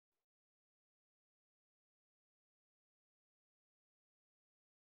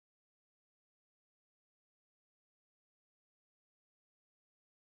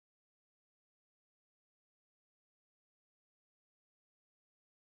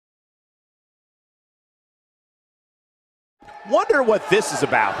Wonder what this is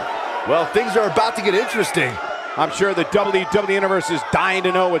about. Well, things are about to get interesting. I'm sure the WWE Universe is dying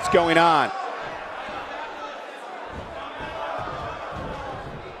to know what's going on.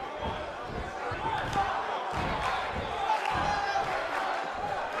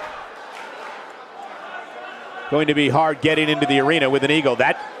 Going to be hard getting into the arena with an eagle.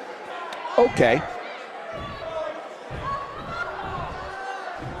 Okay.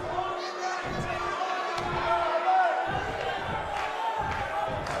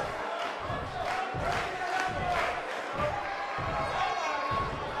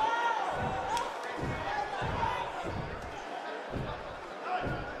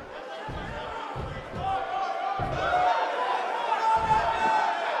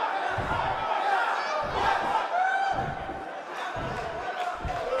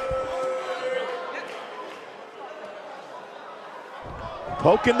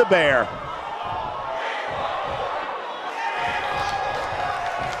 Poking the bear.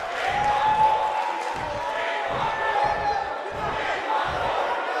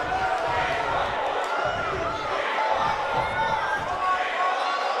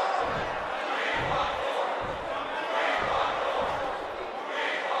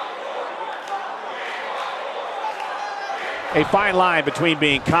 A fine line between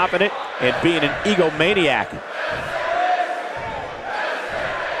being confident and being an egomaniac.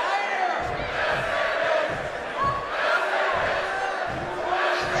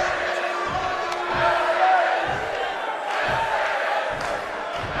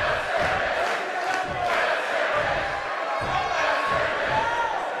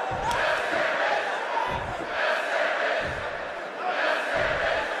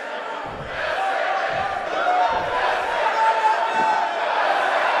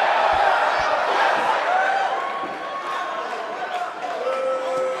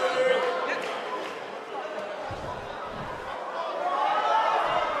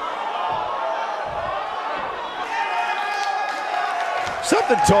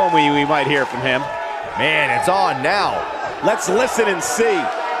 Something told me we might hear from him. Man, it's on now. Let's listen and see.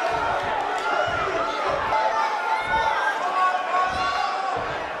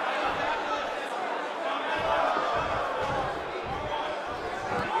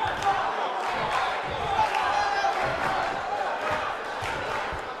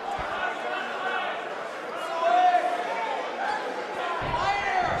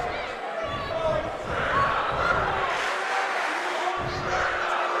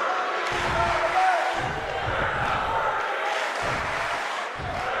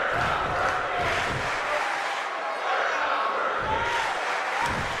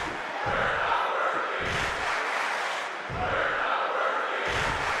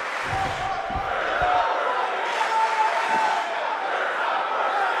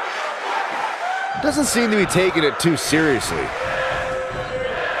 Doesn't seem to be taking it too seriously.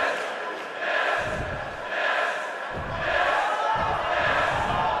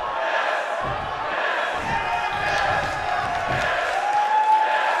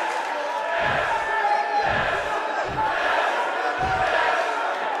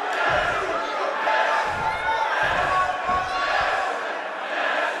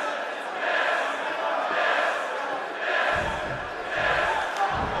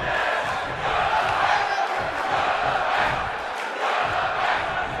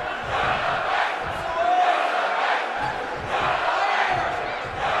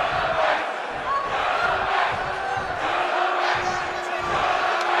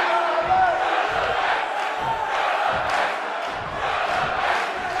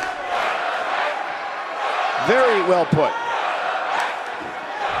 Very well put.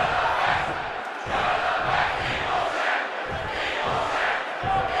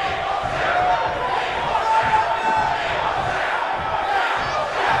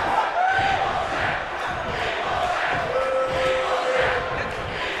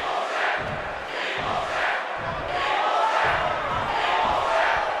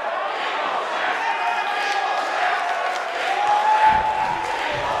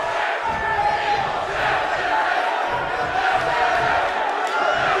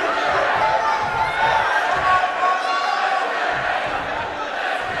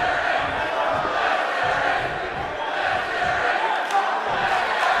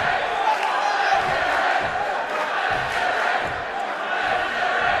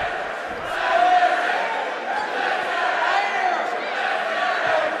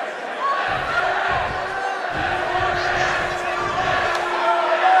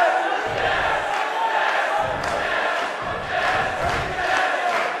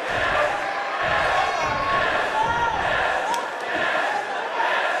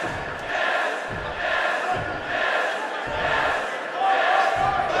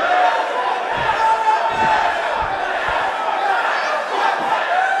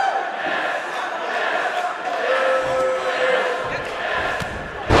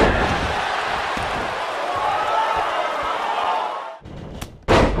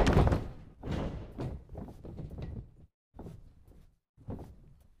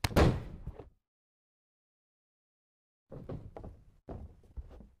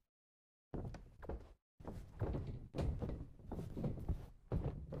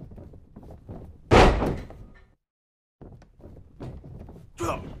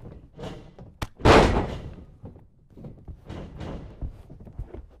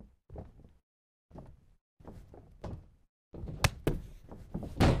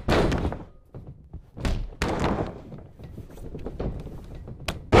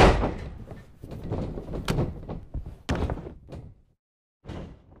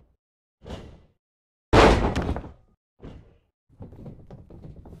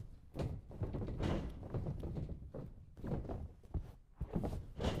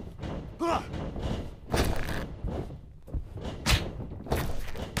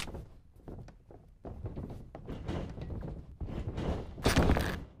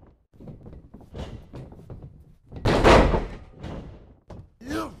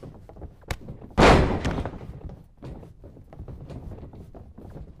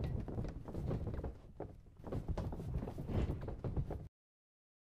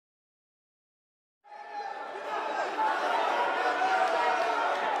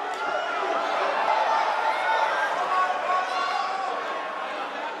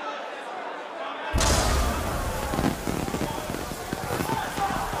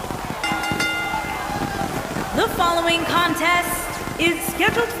 The following contest is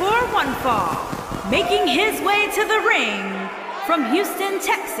scheduled for one fall. Making his way to the ring from Houston,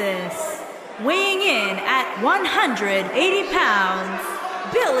 Texas, weighing in at 180 pounds,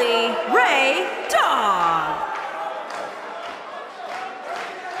 Billy Ray Dog.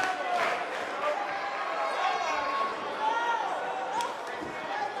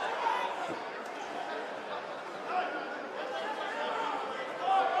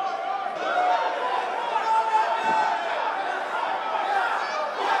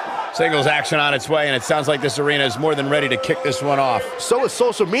 Singles action on its way, and it sounds like this arena is more than ready to kick this one off. So is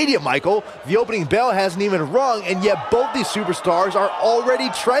social media, Michael. The opening bell hasn't even rung, and yet both these superstars are already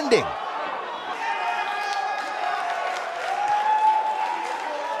trending.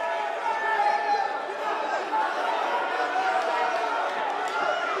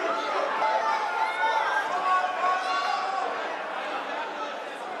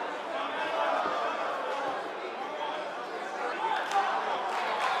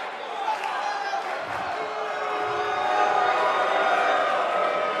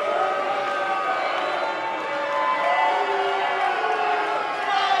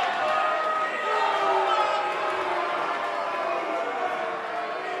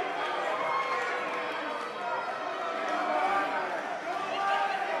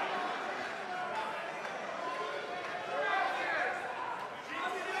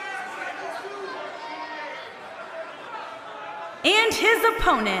 And his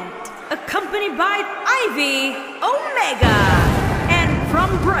opponent, accompanied by Ivy Omega, and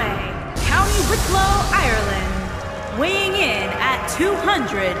from Bray, County Wicklow, Ireland, weighing in at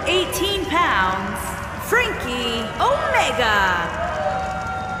 218 pounds, Frankie Omega.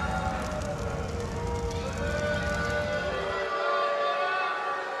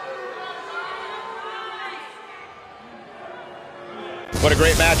 What a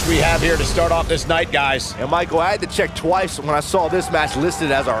great match we have here to start off this night, guys. And Michael, I had to check twice when I saw this match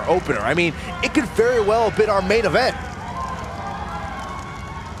listed as our opener. I mean, it could very well have been our main event.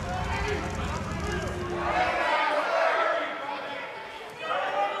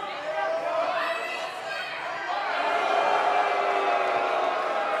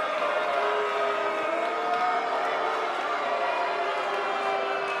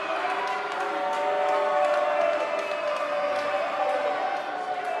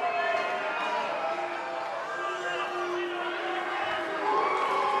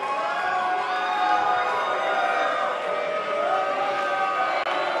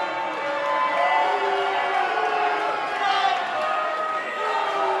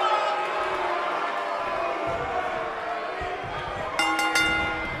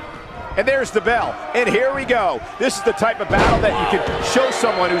 And there's the bell, and here we go. This is the type of battle that you can show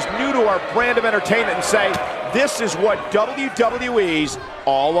someone who's new to our brand of entertainment and say, this is what WWE's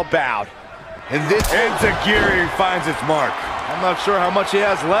all about. And this Enziguri finds its mark. I'm not sure how much he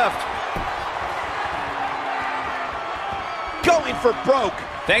has left. Going for broke.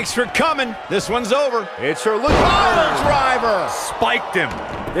 Thanks for coming. This one's over. It sure looks Pile driver. Spiked him.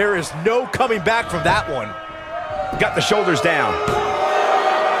 There is no coming back from that one. Got the shoulders down.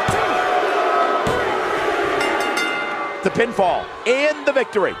 The pinfall and the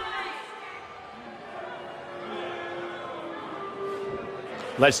victory.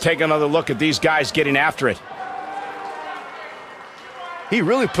 Let's take another look at these guys getting after it. He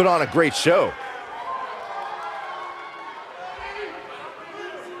really put on a great show.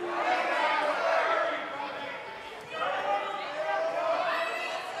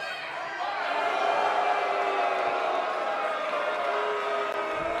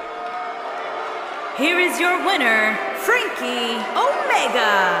 here is your winner, Frankie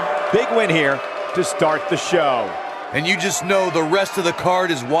Omega. Big win here to start the show. And you just know the rest of the card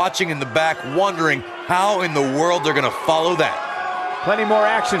is watching in the back, wondering how in the world they're going to follow that. Plenty more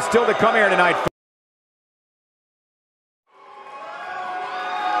action still to come here tonight.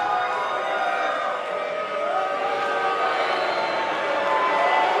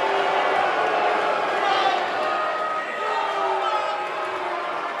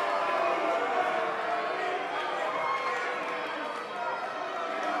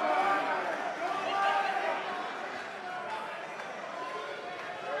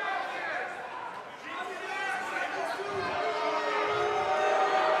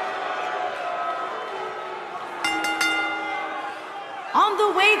 On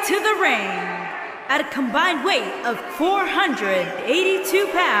the way to the ring, at a combined weight of 482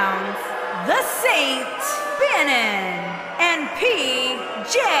 pounds, the Saint, Bannon, and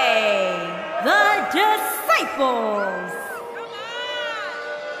PJ, the Disciples.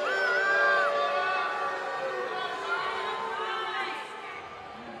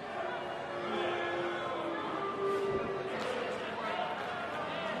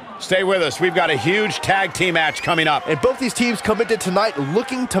 Stay with us. We've got a huge tag team match coming up. And both these teams come into tonight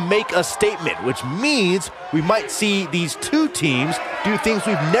looking to make a statement, which means we might see these two teams do things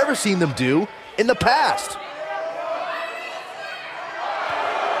we've never seen them do in the past.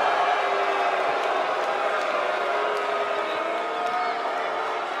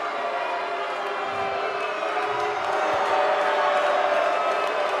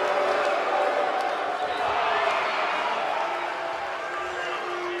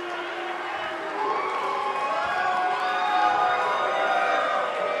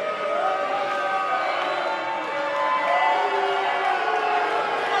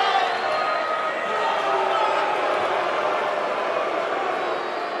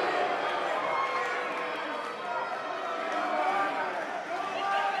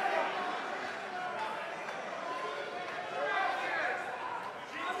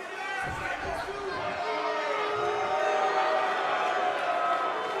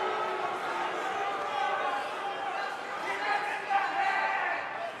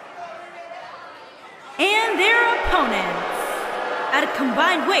 And their opponents, at a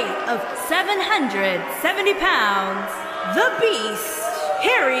combined weight of 770 pounds, the Beast,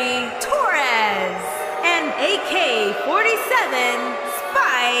 Harry Torres, and AK-47,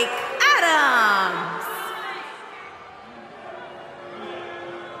 Spike Adams.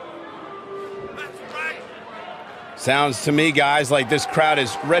 Sounds to me, guys, like this crowd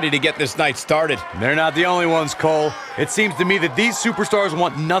is ready to get this night started. They're not the only ones, Cole. It seems to me that these superstars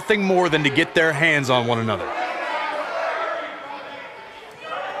want nothing more than to get their hands on one another.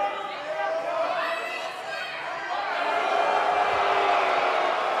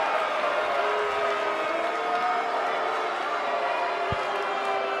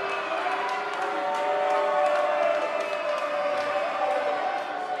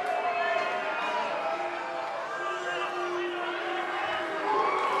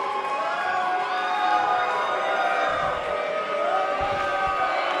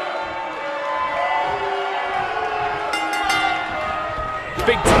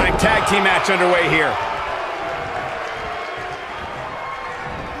 Big-time tag team match underway here.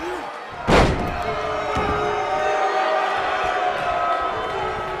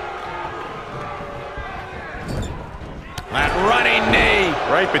 That running knee.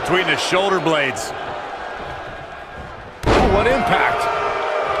 Right between the shoulder blades. Oh, what impact.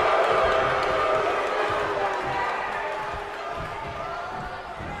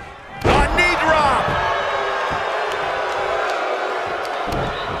 A knee drop.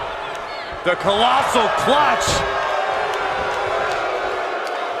 The colossal clutch.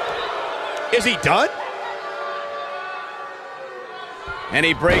 Is he done? And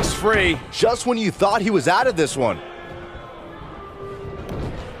he breaks free. Just when you thought he was out of this one.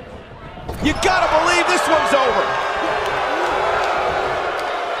 You gotta believe this one's over.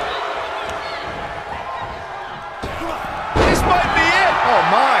 This might be it. Oh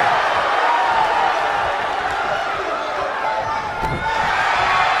my.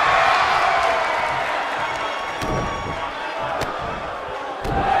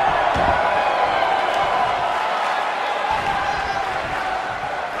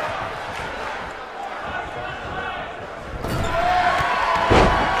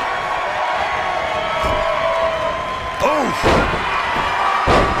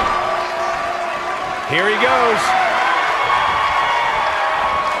 Here he goes.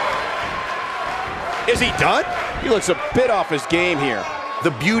 Is he done? He looks a bit off his game here.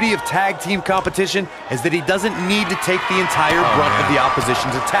 The beauty of tag team competition is that he doesn't need to take the entire brunt of the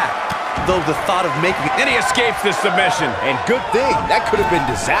opposition's attack. though the thought of making it... And he escapes the submission. And good thing, that could have been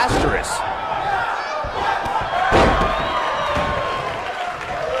disastrous.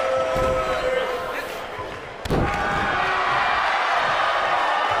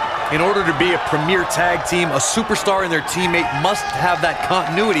 In order to be a premier tag team, a superstar and their teammate must have that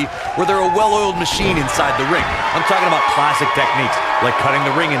continuity where they're a well-oiled machine inside the ring. I'm talking about classic techniques, like cutting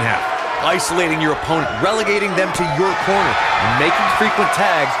the ring in half, isolating your opponent, relegating them to your corner, and making frequent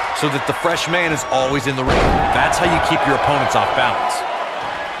tags so that the fresh man is always in the ring. That's how you keep your opponents off balance.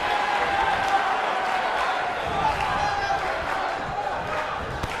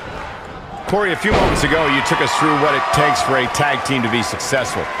 Corey, a few moments ago, you took us through what it takes for a tag team to be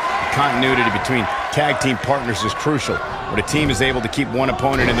successful. The continuity between tag team partners is crucial. When a team is able to keep one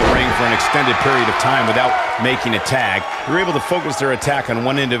opponent in the ring for an extended period of time without making a tag, they're able to focus their attack on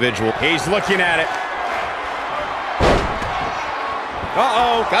one individual. He's looking at it.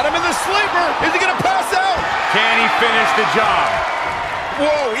 Uh-oh, got him in the sleeper. Is he gonna pass out? Can he finish the job?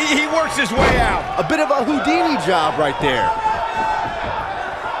 Whoa, he works his way out. A bit of a Houdini job right there.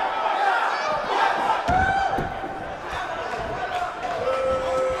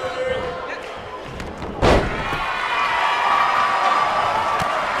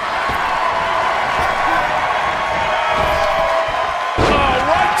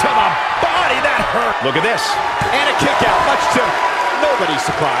 Look at this. And a kick out, much to nobody's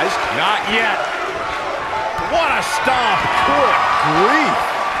surprise. Not yet. What a stomp. Good grief.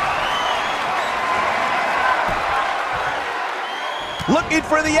 Looking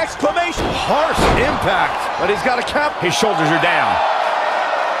for the exclamation. Harsh impact, but he's got a cap. His shoulders are down.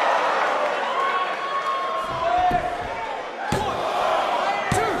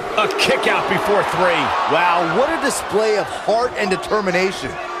 A kick out before 3. Wow, what a display of heart and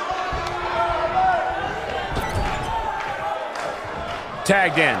determination.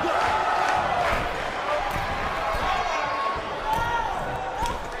 Tagged in.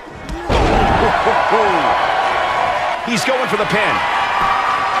 He's going for the pin.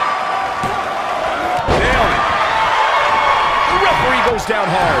 Nailed it. The referee goes down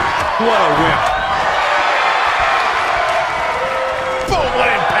hard. What a whip. Boom, what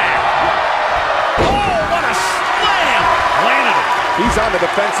impact. Oh, what a slam. Landed it. He's on the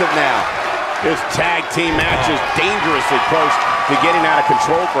defensive now. This tag team match is dangerously close to getting out of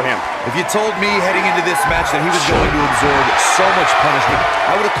control for him. If you told me heading into this match that he was going to absorb so much punishment,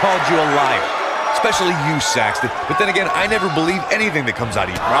 I would have called you a liar. Especially you, Saxton. But then again, I never believe anything that comes out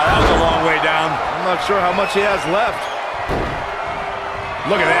of you. Wow, that was a long way down. I'm not sure how much he has left.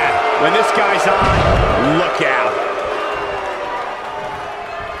 Look at that. When this guy's on, look out.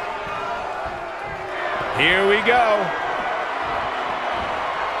 Here we go.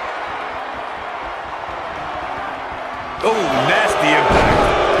 Oh, nasty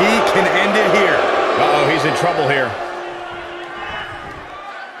impact. He can end it here. Uh-oh, he's in trouble here.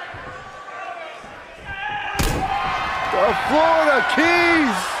 The Florida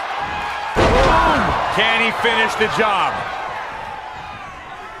Keys. Boom. Can he finish the job?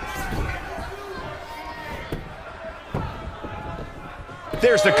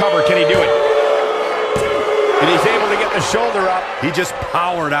 There's the cover. Can he do it? And he's able to get the shoulder up. He just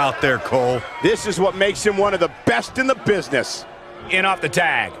powered out there, Cole. This is what makes him one of the best in the business. In off the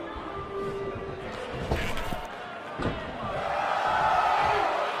tag.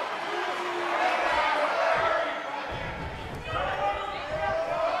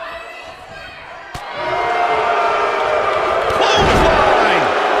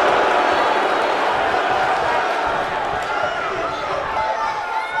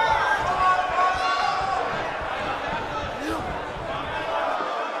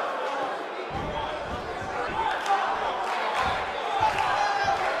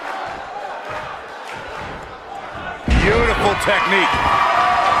 Beautiful technique.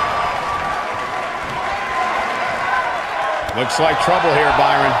 Looks like trouble here,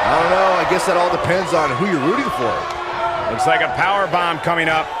 Byron. I don't know. I guess that all depends on who you're rooting for. Looks like a power bomb coming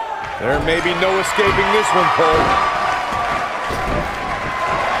up. There may be no escaping this one, Cole.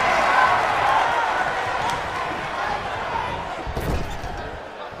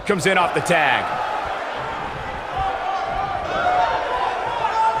 Comes in off the tag.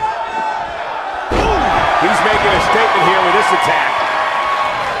 He's making a statement here with this attack.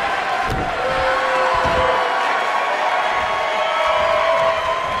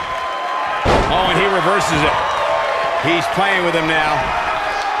 Oh, and he reverses it. He's playing with him now.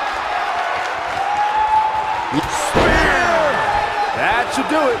 Spear! That should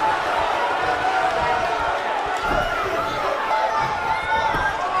do it.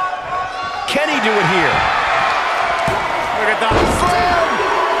 Can he do it here? Look at that.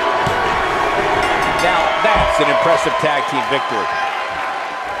 It's an impressive tag team victory.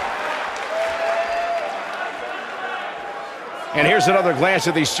 And here's another glance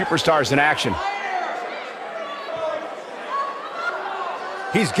at these superstars in action.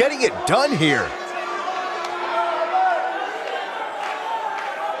 He's getting it done here.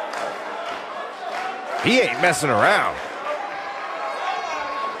 He ain't messing around.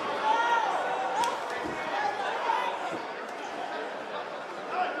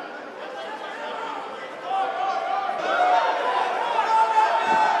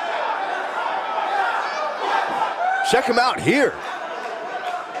 Check him out here.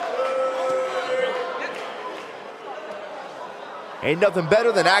 Ain't nothing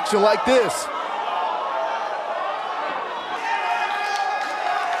better than action like this.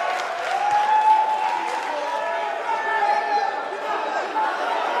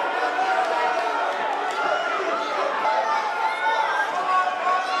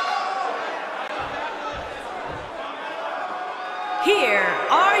 Here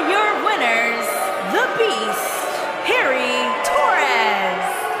are your winners, The Beast, Harry Torres,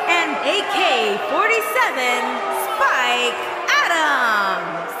 and AK-47, Spike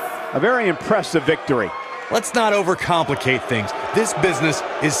Adams. A very impressive victory. Let's not overcomplicate things. This business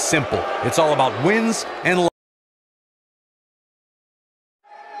is simple. It's all about wins and losses.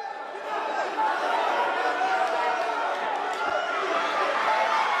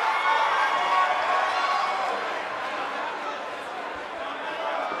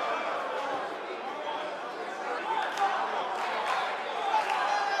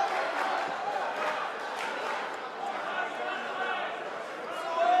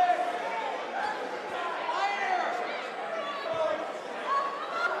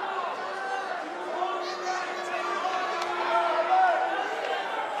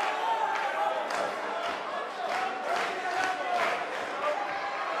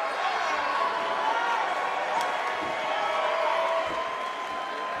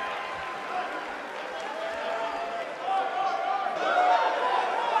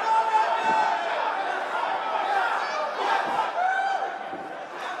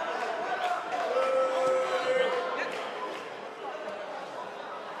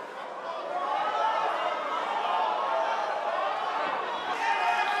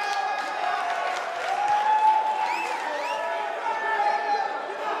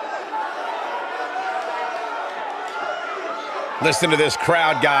 Listen to this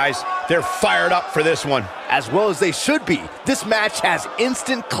crowd, guys. They're fired up for this one. As well as they should be. This match has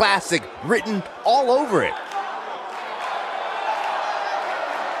instant classic written all over it.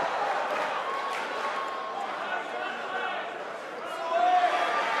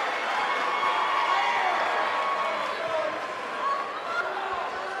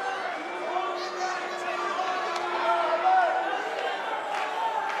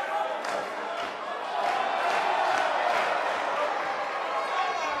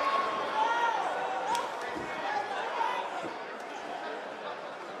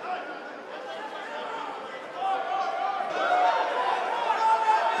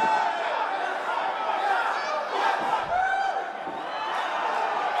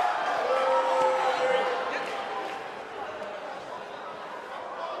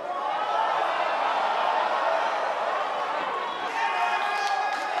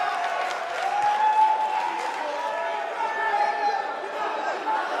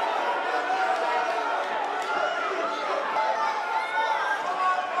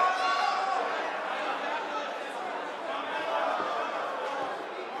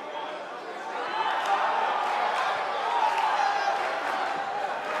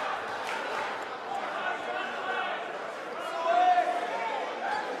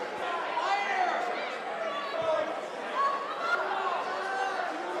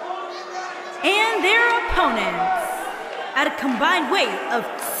 And their opponents, at a combined weight of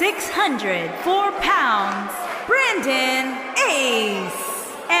 604 pounds, Brandon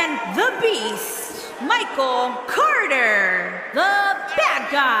Ace and The Beast, Michael Carter, the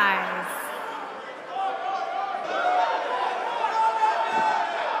Bad Guys.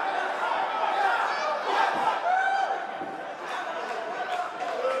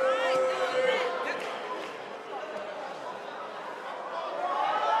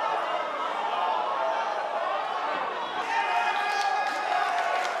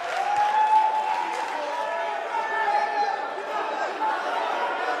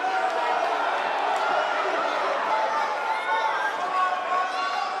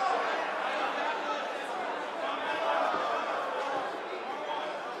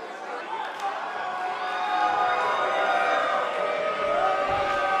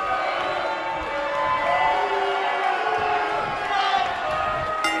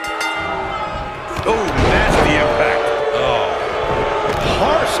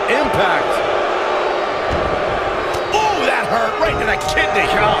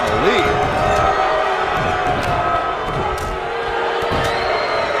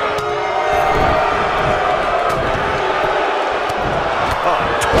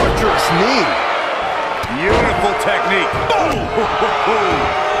 knee. Beautiful technique. Boom!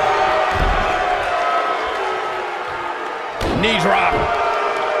 Knee drop.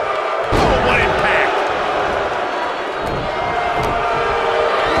 Oh, what impact.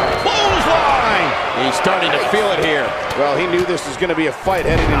 Clothesline. He's starting to feel it here. Well, he knew this was going to be a fight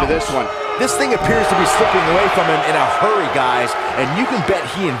heading into this one. This thing appears to be slipping away from him in a hurry, guys, and you can bet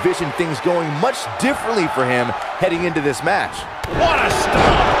he envisioned things going much differently for him heading into this match. What a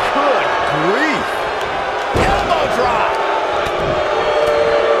stomp. Good grief. Elbow drop.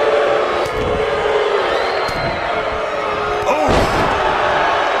 Oh.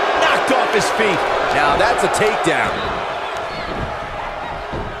 Knocked off his feet. Now that's a takedown.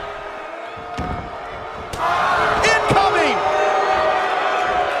 Incoming.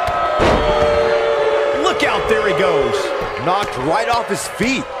 Look out, there he goes. Knocked right off his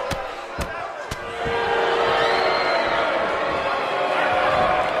feet.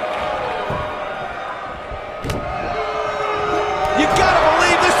 You gotta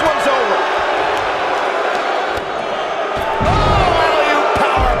believe this one's over. Oh, alley-oop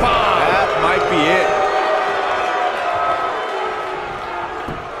powerbomb. That might be it.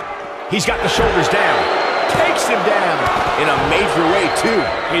 He's got the shoulders down. Takes him down. In a major way, too.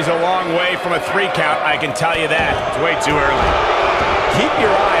 He's a long way from a 3 count, I can tell you that. It's way too early. Keep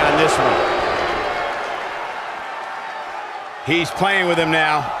your eye on this one. He's playing with him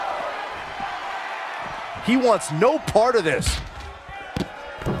now. He wants no part of this.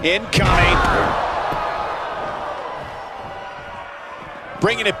 Incoming.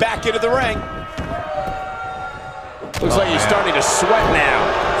 Bringing it back into the ring. Looks like he's starting to sweat now.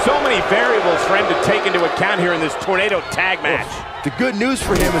 So many variables for him to take into account here in this tornado tag match. The good news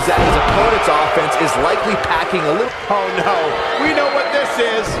for him is that his opponent's offense is likely packing a little... Oh no, we know what this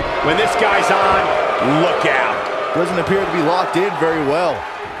is. When this guy's on, look out. Doesn't appear to be locked in very well.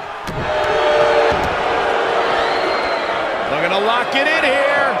 They're gonna lock it in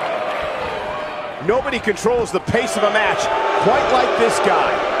here. Nobody controls the pace of a match quite like this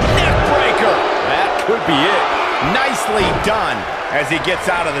guy. Neck breaker. That could be it. Nicely done as he gets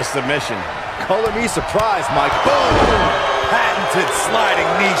out of the submission. Color me surprised, Mike. Boom! Patented sliding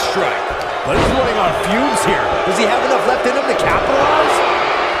knee strike. But he's running on fumes here. Does he have enough left in him to capitalize?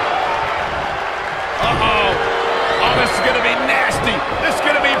 Uh-oh. Oh, this is gonna be nasty. This is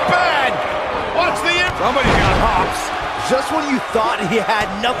gonna be bad. Watch the Somebody got hops. Just when you thought he had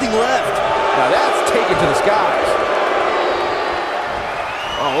nothing left. Now that's taken to the skies.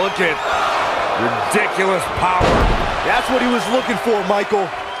 Oh, look at ridiculous power. That's what he was looking for, Michael.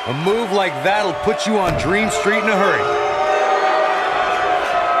 A move like that'll put you on Dream Street in a hurry.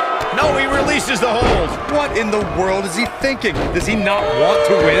 No, he releases the hold. What in the world is he thinking? Does he not want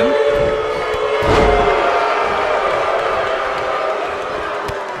to win?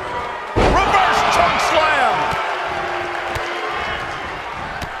 Reverse choke slam.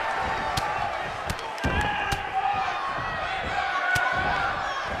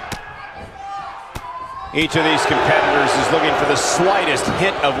 Each of these competitors is looking for the slightest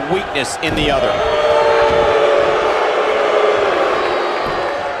hint of weakness in the other.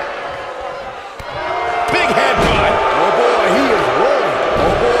 Big headbutt. Oh boy, he is rolling.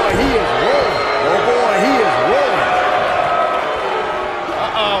 Oh boy, he is rolling. Oh boy, he is rolling.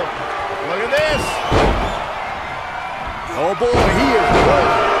 Uh-oh. Look at this. Oh boy, he is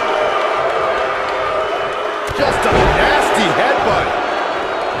rolling. Just a nasty headbutt.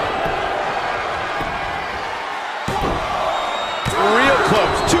 Real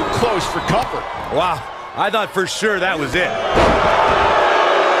close. Too close for comfort. Wow, I thought for sure that was it.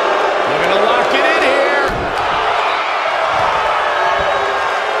 They're gonna lock it in here.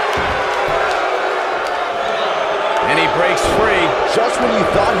 And he breaks free. Just when you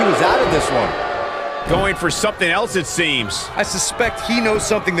thought he was out of this one. Going for something else, it seems. I suspect he knows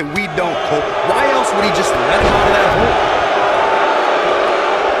something that we don't, Cole. Why else would he just let him out of that hole?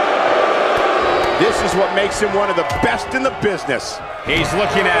 This is what makes him one of the best in the business. He's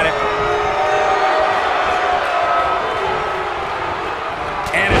looking at it.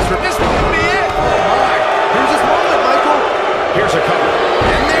 And it's for this might be it. Oh my. Here's his moment, Michael. Here's a cover.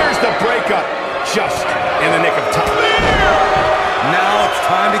 And there's the breakup. Just in the nick of time. Now it's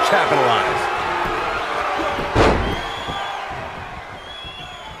time to capitalize.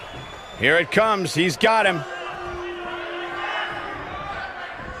 Here it comes. He's got him.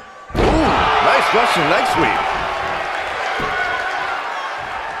 Nice Russian leg sweep.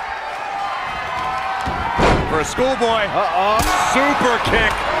 For a schoolboy. Super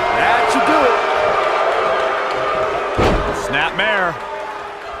kick. That should do it. Snap mare.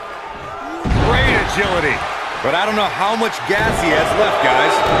 Great agility. But I don't know how much gas he has left,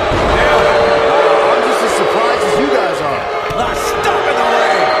 guys. I'm just as surprised as you guys are. Stop in the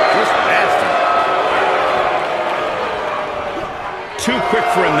way. Just nasty. Too quick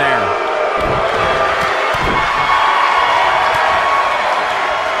for him there.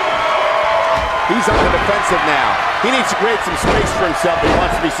 He's on the defensive now. He needs to create some space for himself if he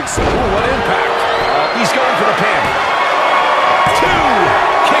wants to be successful. Ooh, what impact. He's going for the pin. 2.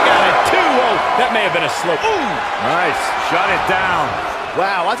 Kick out at 2. Oh, that may have been a slow. Ooh. Nice. Shut it down.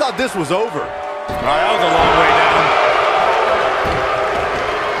 Wow, I thought this was over. All right, that was a long way down.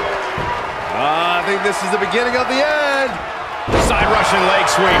 I think this is the beginning of the end. Side Russian leg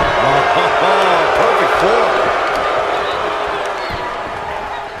sweep. Perfect form.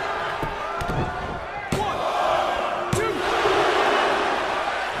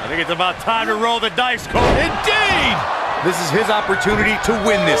 I think it's about time to roll the dice, Cole. Indeed! This is his opportunity to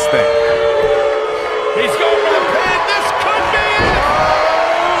win this thing. He's going for the pin. This could be it.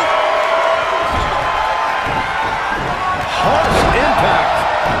 Harsh impact.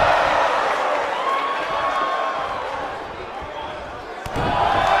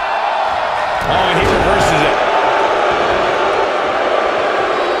 Oh, and he reverses it.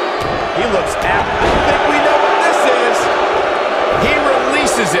 He looks out. I think we know what this is. He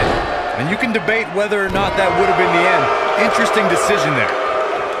releases it. And you can debate whether or not that would have been the end. Interesting decision there.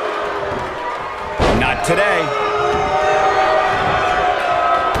 Not today.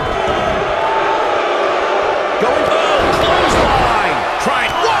 Going for Clothesline. Trying.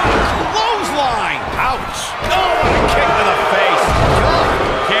 What? Clothesline. Ouch. Oh, what a kick to the face.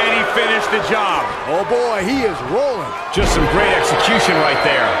 Can he finish the job? Oh boy, he is rolling. Just some great execution right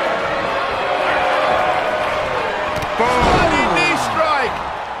there. Bloody knee strike.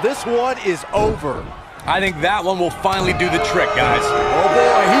 This one is over. I think that one will finally do the trick, guys. Oh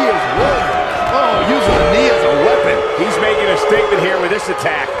boy, he is rolling. Oh, using the knee as a weapon. He's making a statement here with this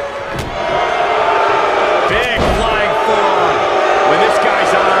attack. Big flying forearm. When this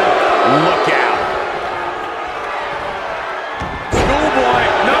guy's on, look out. Schoolboy.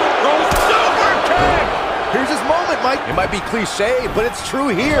 No. Super kick. Here's his moment, Mike. It might be cliche, but it's true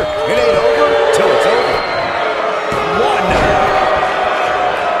here. It ain't over till it's over. 1.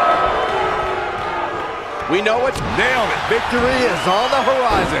 We know it. Nailed it. Victory is on the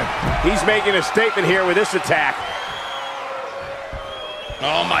horizon. He's making a statement here with this attack.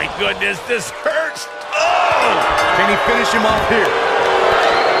 Oh, my goodness. This hurts. Oh. Can he finish him off here?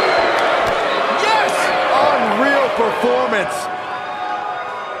 Yes! Unreal performance.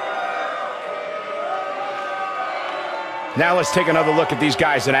 Now let's take another look at these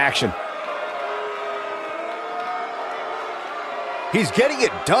guys in action. He's getting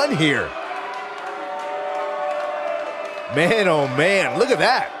it done here. Man, oh man, look at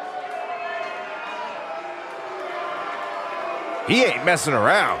that. He ain't messing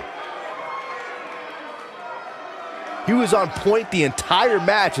around. He was on point the entire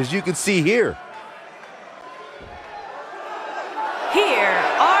match, as you can see here. Here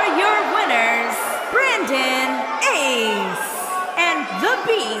are your winners, Brandon Ace and the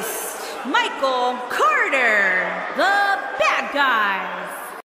Beast, Michael Carter, the bad guys.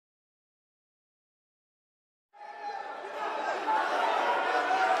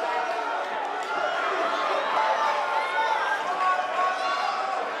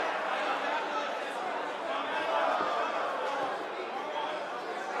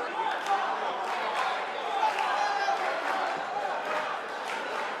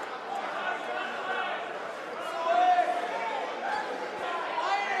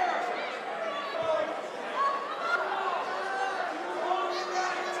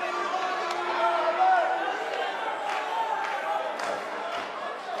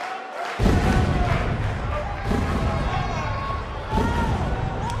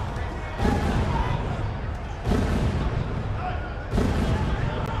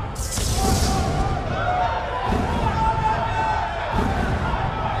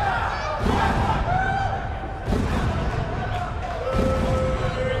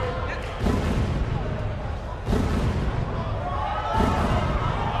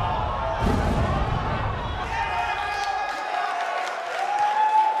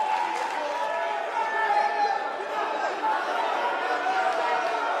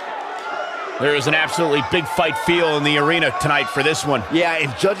 There is an absolutely big fight feel in the arena tonight for this one. Yeah,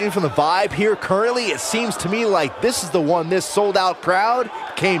 and judging from the vibe here currently, it seems to me like this is the one this sold-out crowd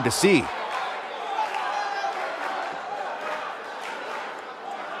came to see.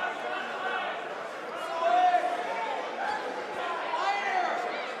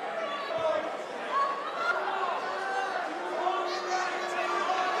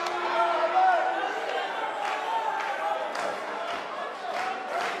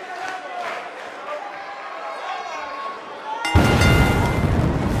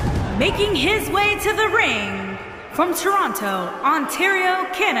 Making his way to the ring from Toronto, Ontario,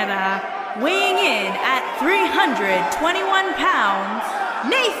 Canada, weighing in at 321 pounds,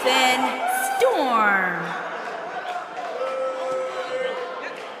 Nathan Storm.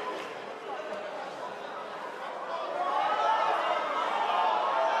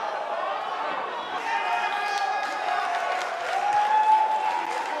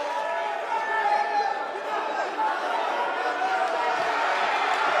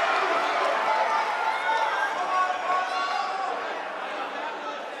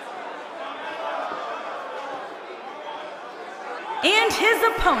 And his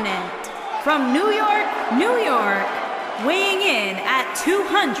opponent from New York, New York, weighing in at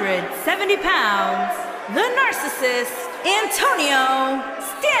 270 pounds, the narcissist, Antonio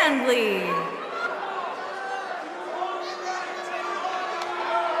Stanley.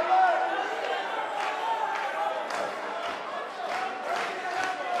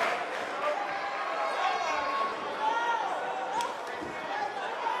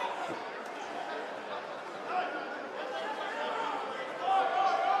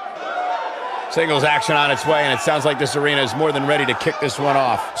 Singles action on its way, and it sounds like this arena is more than ready to kick this one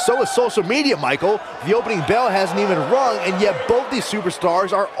off. So is social media, Michael. The opening bell hasn't even rung, and yet both these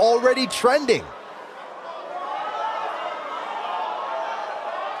superstars are already trending.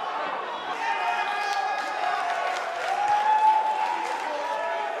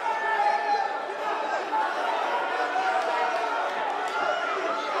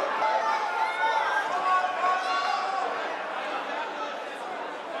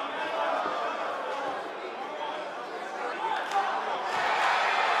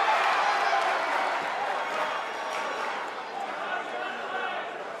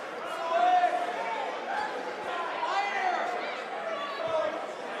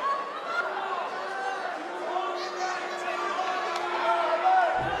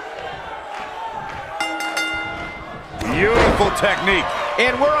 Beautiful technique.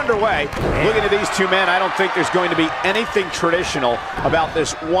 And we're underway. Looking at these two men, I don't think there's going to be anything traditional about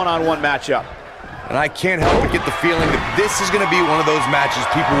this one-on-one matchup. And I can't help but get the feeling that this is going to be one of those matches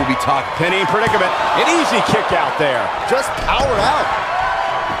people will be talking. Pinning predicament. An easy kick out there. Just power out.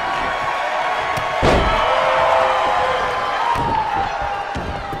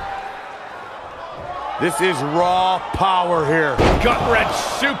 This is raw power here. Gut-wrench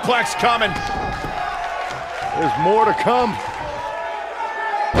suplex coming. There's more to come.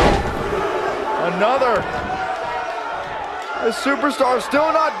 Another. The superstar's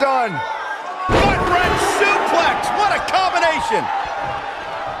still not done. Gut-wrench suplex. What a combination.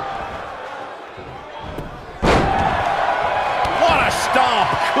 What a stomp.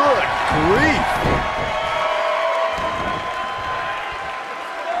 Good grief.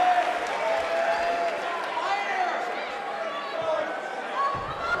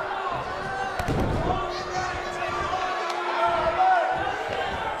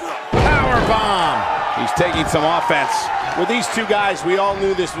 He's taking some offense. With these two guys, we all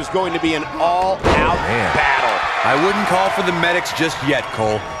knew this was going to be an all-out battle. I wouldn't call for the medics just yet,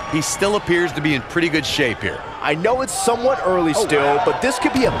 Cole. He still appears to be in pretty good shape here. I know it's somewhat early still, but this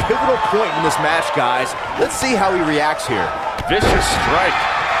could be a pivotal point in this match, guys. Let's see how he reacts here. Vicious strike.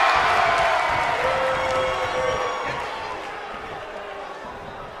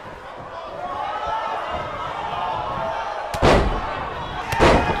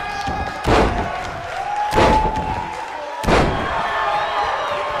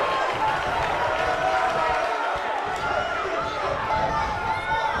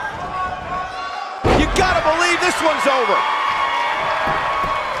 Gotta believe this one's over.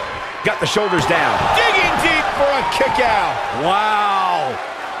 Got the shoulders down. Digging deep for a kick out. Wow.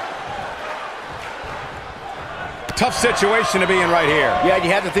 Tough situation to be in right here. Yeah, you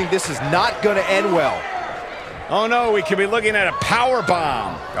have to think this is not going to end well. Oh no, we could be looking at a power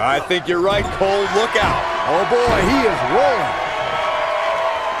bomb. I think you're right, Cole. Look out. Oh boy, he is rolling.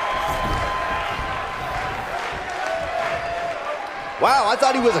 Wow, I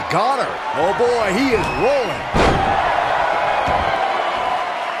thought he was a goner. Oh boy, he is rolling.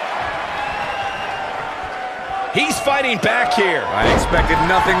 He's fighting back here. I expected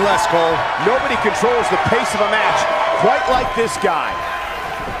nothing less, Cole. Nobody controls the pace of a match quite like this guy.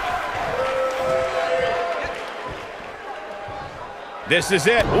 This is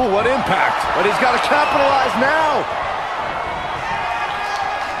it. Ooh, what impact. But he's got to capitalize now.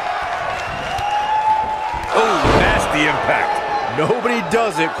 Oh, nasty impact. Nobody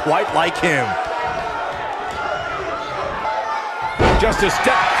does it quite like him. Just a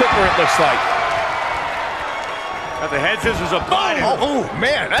step quicker, it looks like. Got the head scissors of Biden. Oh,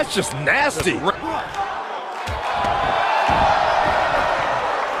 man, that's just nasty.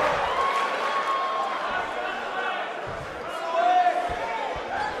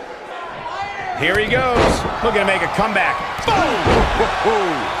 Here he goes. Looking to make a comeback.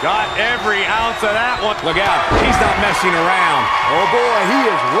 Boom! Got every ounce of that one. Look out. He's not messing around. Oh, boy, he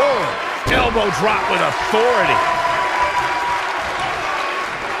is rolling. Elbow drop with authority.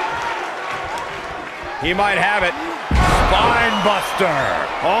 He might have it. Spine buster.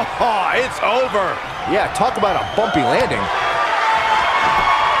 Oh, it's over. Yeah, talk about a bumpy landing.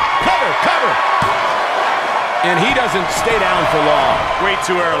 Cover, cover. And he doesn't stay down for long. Way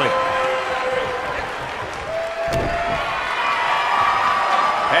too early.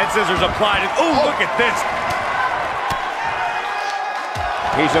 Head scissors applied. Ooh, look at this.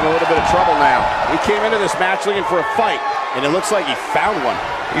 He's in a little bit of trouble now. He came into this match looking for a fight, and it looks like he found one.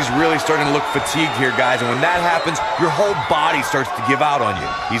 He's really starting to look fatigued here, guys, and when that happens, your whole body starts to give out on you.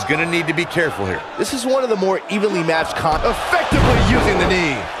 He's going to need to be careful here. This is one of the more evenly matched effectively using the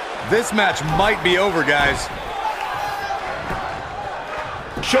knee. This match might be over, guys.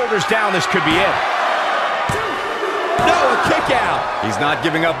 Shoulders down, this could be it. No, a kick out. He's not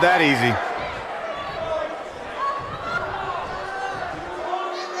giving up that easy.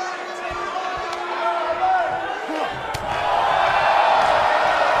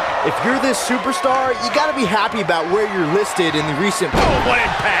 If you're this superstar, you gotta be happy about where you're listed in the recent... Oh, what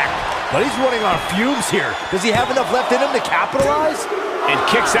impact. But he's running on fumes here. Does he have enough left in him to capitalize? And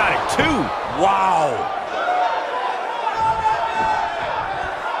kicks out at 2. Wow.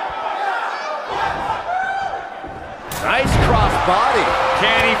 Nice cross body.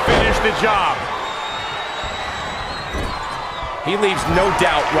 Can he finish the job? He leaves no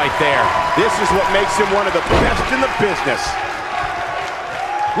doubt right there. This is what makes him one of the best in the business.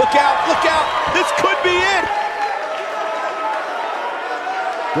 Look out, look out. This could be it.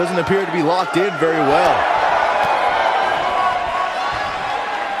 Doesn't appear to be locked in very well.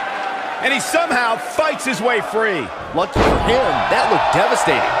 And he somehow fights his way free. Lucky for him, that looked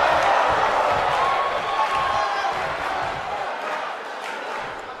devastating.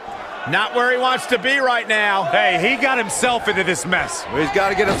 Not where he wants to be right now. Hey, he got himself into this mess. Well, he's got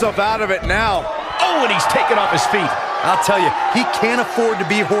to get himself out of it now. Oh, and he's taken off his feet. I'll tell you, he can't afford to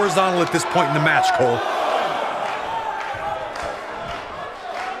be horizontal at this point in the match, Cole.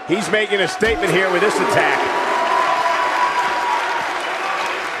 He's making a statement here with this attack.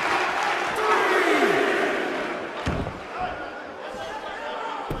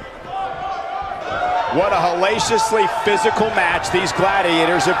 What a hellaciously physical match these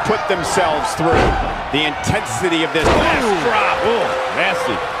gladiators have put themselves through. The intensity of this last drop. Ooh,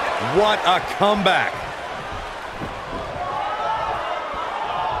 nasty. What a comeback.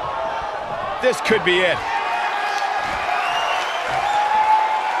 This could be it.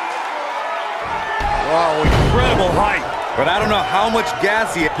 Oh, incredible height. But I don't know how much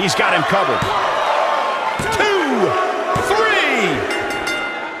gas he... He's got him covered. 2,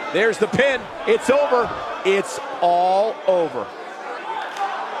 3. There's the pin. It's over. It's all over.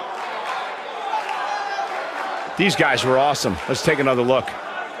 These guys were awesome. Let's take another look.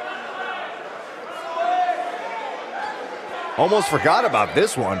 Almost forgot about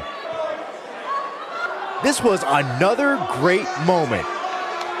this one. This was another great moment.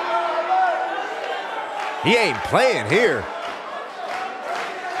 He ain't playing here.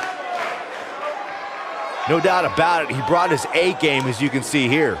 No doubt about it, he brought his A game, as you can see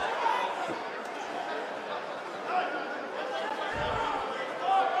here.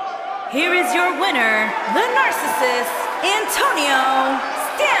 Here is your winner, the Narcissist, Antonio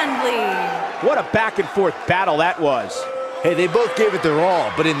Stanley. What a back and forth battle that was. Hey, they both gave it their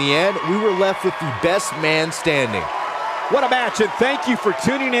all, but in the end, we were left with the best man standing. What a match, and thank you for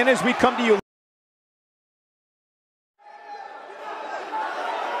tuning in as we come to you.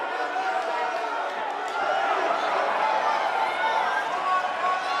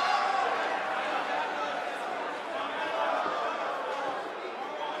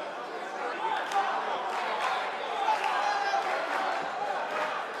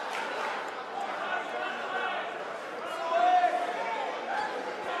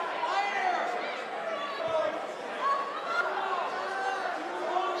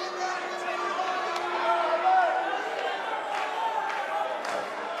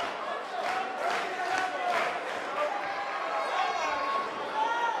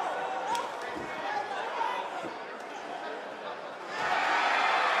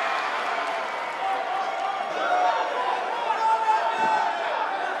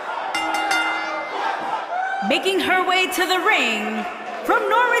 Making her way to the ring, from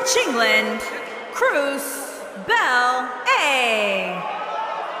Norwich, England, Cruz Bell A.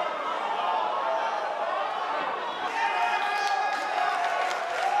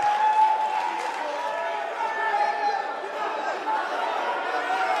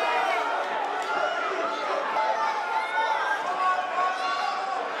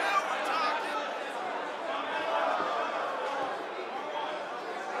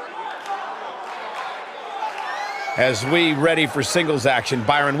 As we ready for singles action,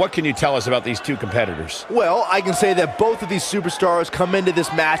 Byron, what can you tell us about these two competitors? Well, I can say that both of these superstars come into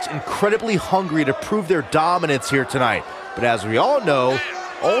this match incredibly hungry to prove their dominance here tonight. But as we all know,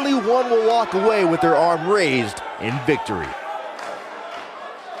 only one will walk away with their arm raised in victory.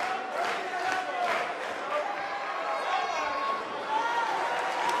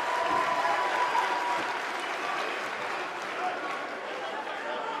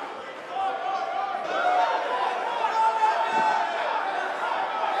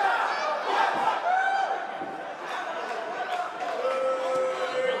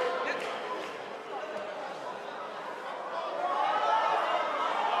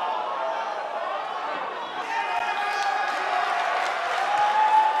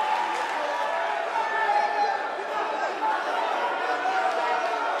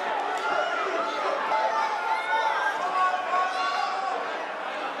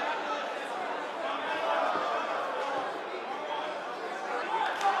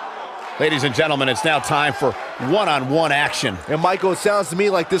 Ladies and gentlemen, it's now time for one-on-one action. And Michael, it sounds to me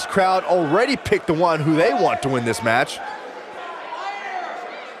like this crowd already picked the one who they want to win this match.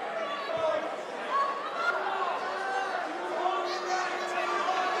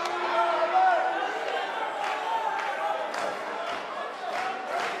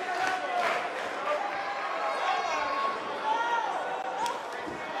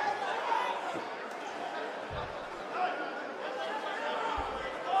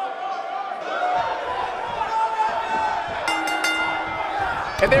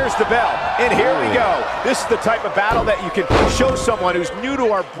 And there's the bell, and here we go. This is the type of battle that you can show someone who's new to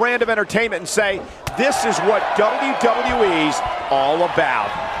our brand of entertainment and say, this is what WWE's all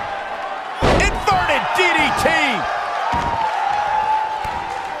about. Inverted DDT!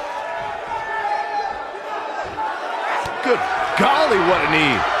 Good golly, what a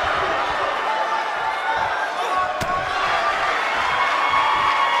knee.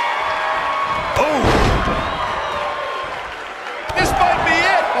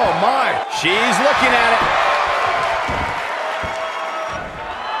 Oh my, she's looking at it.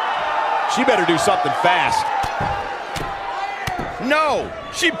 She better do something fast. No,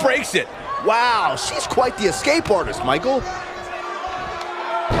 she breaks it. Wow, she's quite the escape artist, Michael.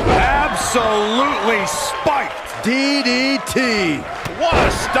 Absolutely spiked. DDT. What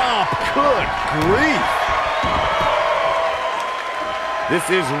a stomp. Good grief. This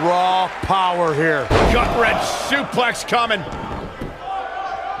is raw power here. Gut-wrench suplex coming.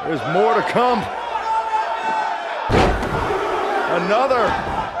 There's more to come. Another.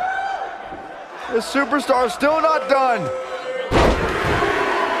 This superstar's still not done.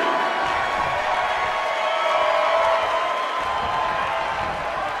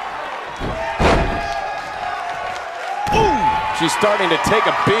 She's starting to take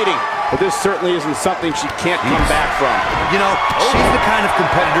a beating, but this certainly isn't something she can't come back from. You know, she's the kind of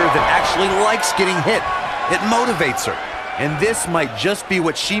competitor that actually likes getting hit. It motivates her. And this might just be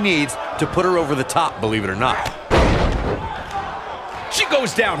what she needs to put her over the top, believe it or not. She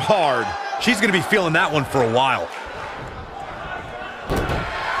goes down hard. She's going to be feeling that one for a while.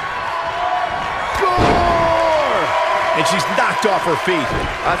 Score! And she's knocked off her feet.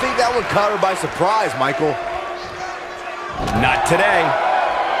 I think that one caught her by surprise, Michael. Not today.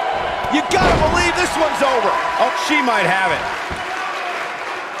 You gotta believe this one's over. Oh, she might have it.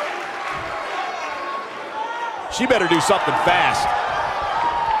 She better do something fast.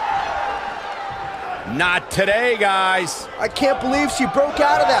 Not today, guys. I can't believe she broke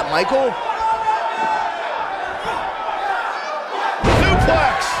out of that, Michael.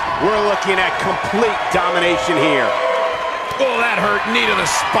 Suplex! We're looking at complete domination here. Oh, that hurt. Knee to the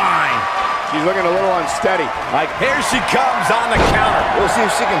spine. She's looking a little unsteady. Like, here she comes on the counter. We'll see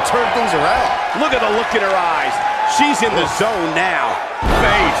if she can turn things around. Look at the look in her eyes. She's in the zone now.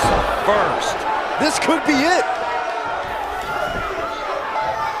 Face first. This could be it.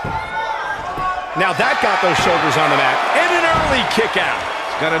 Now that got those shoulders on the mat. And an early kick out.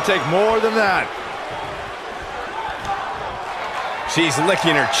 It's gonna take more than that. She's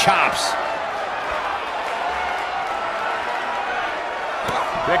licking her chops.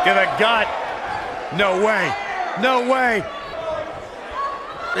 Kick of the gut. No way. No way.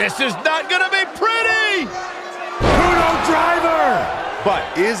 This is not gonna be pretty. Kudo driver! But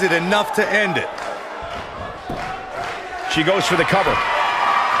is it enough to end it? She goes for the cover.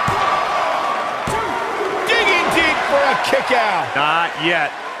 Digging deep for a kick out. Not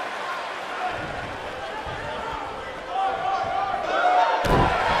yet.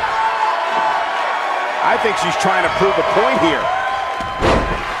 I think she's trying to prove a point here.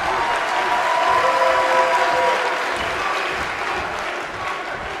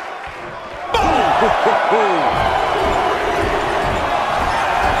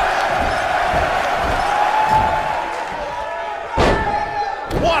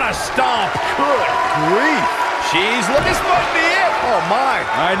 What a stomp. Good grief. She's looking. This might be it. Oh, my.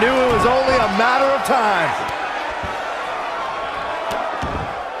 I knew it was only a matter of time.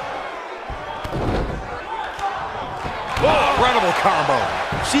 Oh, incredible combo.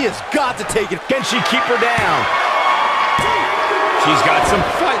 She has got to take it. Can she keep her down? She's got some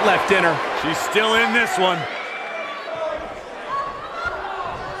fight left in her. She's still in this one.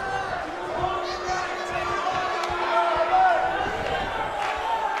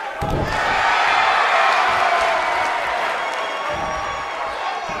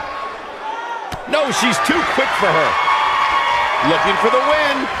 No, she's too quick for her. Looking for the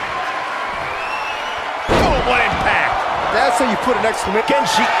win. Oh, what impact. That's how you put an exclamation. Can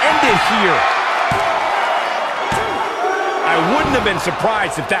she end it here? I wouldn't have been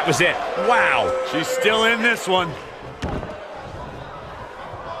surprised if that was it. Wow. She's still in this one.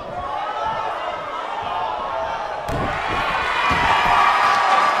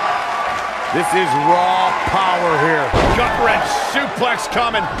 This is raw power here. Gut-wrench suplex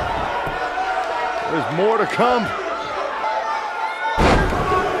coming. There's more to come.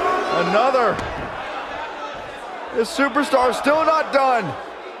 Another. This superstar is still not done.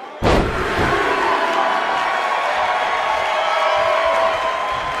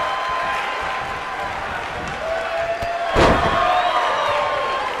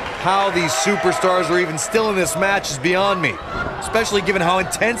 How these superstars are even still in this match is beyond me, especially given how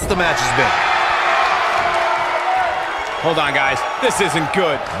intense the match has been. Hold on, guys. This isn't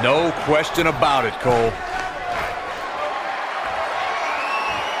good. No question about it, Cole.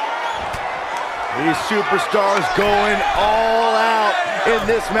 These superstars going all out in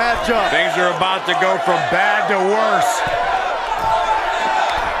this matchup. Things are about to go from bad to worse.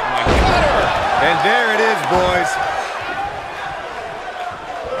 And there it is, boys.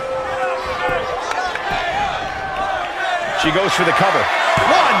 She goes for the cover. 1,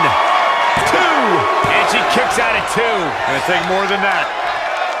 2, and she kicks out at 2. Gonna take more than that.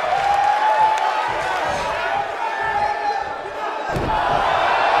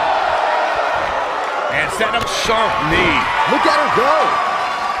 And set up sharp knee. Look at her go.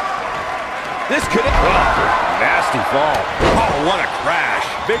 This could have... nasty fall. Oh, what a crash.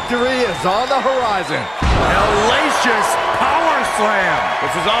 Victory is on the horizon. Hellacious power slam.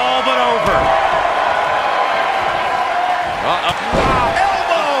 This is all but over.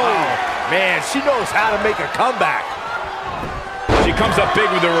 Elbow! Man, she knows how to make a comeback. She comes up big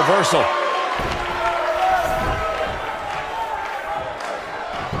with a reversal.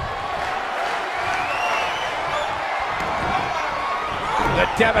 The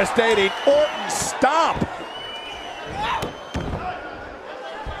devastating Orton stomp.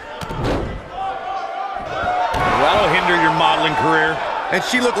 That'll hinder your modeling career. And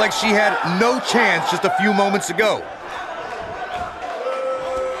she looked like she had no chance just a few moments ago.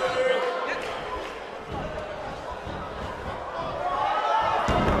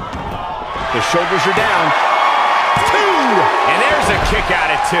 The shoulders are down. 2! And there's a kick out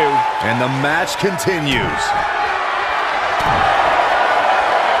at 2. And the match continues.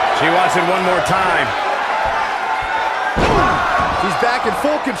 She wants it one more time. She's back in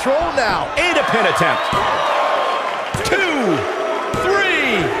full control now. And a pin attempt. 2,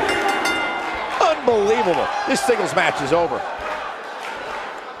 3. Unbelievable. This singles match is over.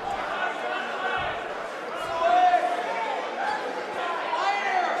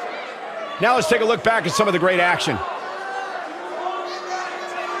 Now let's take a look back at some of the great action.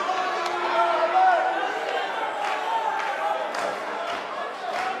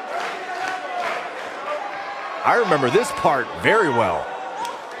 I remember this part very well.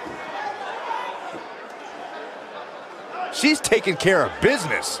 She's taking care of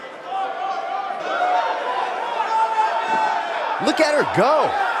business. Look at her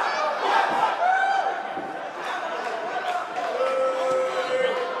go.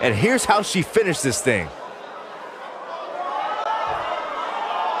 And here's how she finished this thing.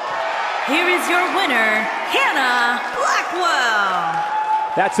 Here is your winner, Hannah Blackwell.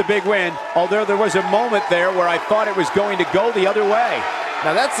 That's a big win, although there was a moment there where I thought it was going to go the other way.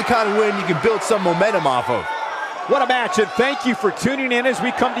 Now that's the kind of win you can build some momentum off of. What a match, and thank you for tuning in as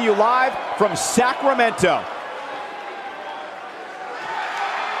we come to you live from Sacramento.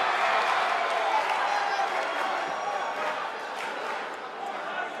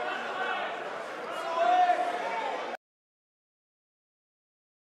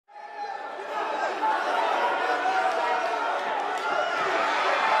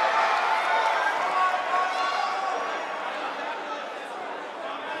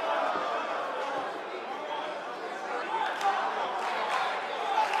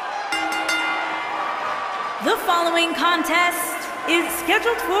 The following contest is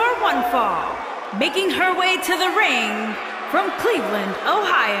scheduled for one fall. Making her way to the ring from Cleveland,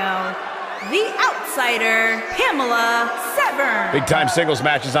 Ohio, the outsider, Pamela Severn. Big-time singles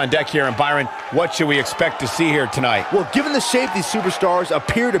matches on deck here. And Byron, what should we expect to see here tonight? Well, given the shape these superstars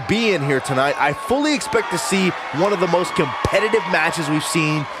appear to be in here tonight, I fully expect to see one of the most competitive matches we've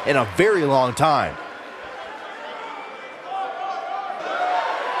seen in a very long time.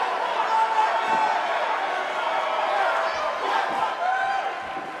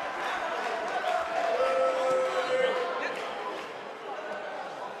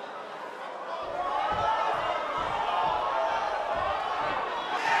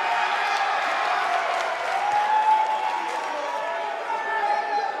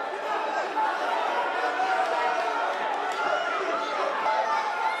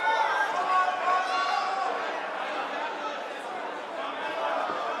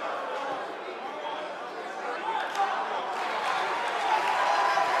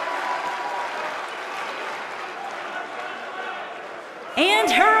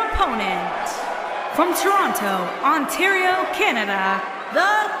 And her opponent, from Toronto, Ontario, Canada,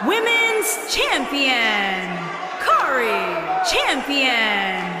 the Women's Champion, Kari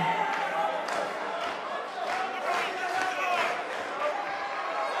Champion.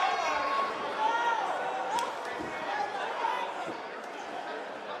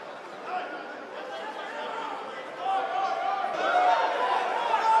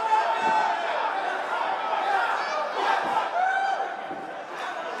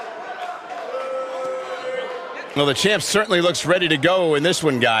 Well, the champ certainly looks ready to go in this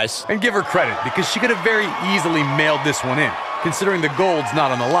one, guys. And give her credit, because she could have very easily mailed this one in, considering the gold's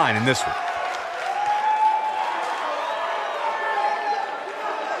not on the line in this one.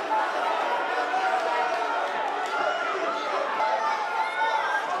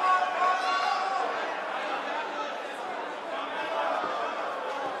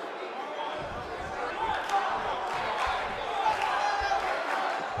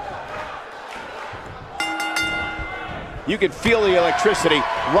 You can feel the electricity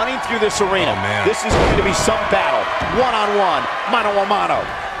running through this arena. Oh, man. This is going to be some battle. One-on-one, mano-a-mano.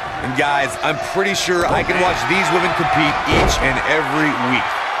 And guys, I'm pretty sure I can watch these women compete each and every week.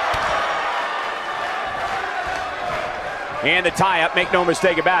 And the tie-up, make no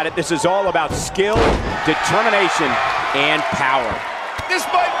mistake about it, this is all about skill, determination, and power. This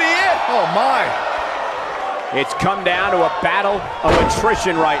might be it. Oh, my. It's come down to a battle of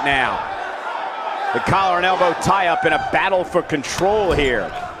attrition right now. The collar and elbow tie-up in a battle for control here.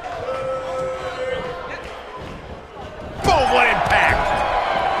 Boom, what impact.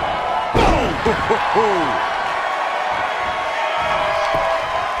 Boom.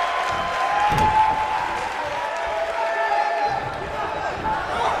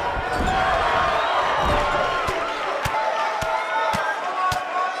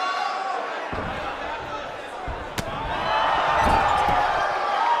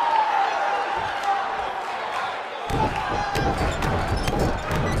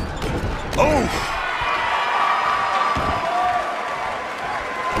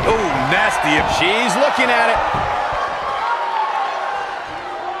 Oh, nasty. She's looking at it.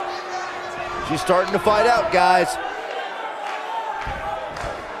 She's starting to fight out, guys.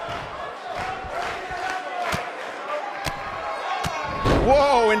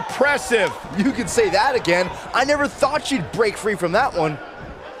 Whoa, impressive. You can say that again. I never thought she'd break free from that one.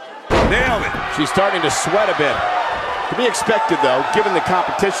 Nailed it. She's starting to sweat a bit. To be expected, though, given the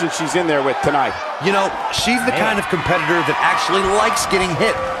competition she's in there with tonight. You know, she's the kind of competitor that actually likes getting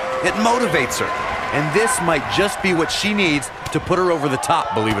hit. It motivates her. And this might just be what she needs to put her over the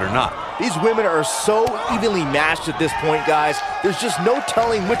top, believe it or not. These women are so evenly matched at this point, guys. There's just no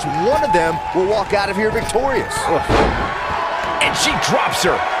telling which one of them will walk out of here victorious. And she drops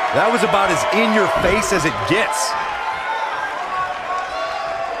her. That was about as in your face as it gets.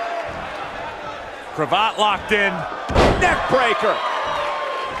 Cravat locked in. Neck breaker.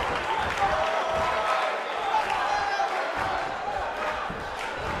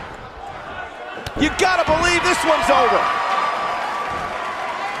 You gotta believe this one's over.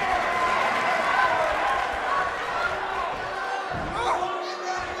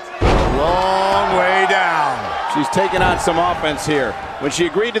 Long way down. She's taking on some offense here. When she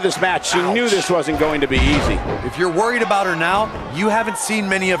agreed to this match, she knew this wasn't going to be easy. If you're worried about her now, you haven't seen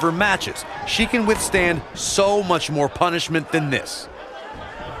many of her matches. She can withstand so much more punishment than this.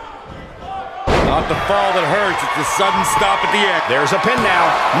 Not the fall that hurts, it's the sudden stop at the end. There's a pin now.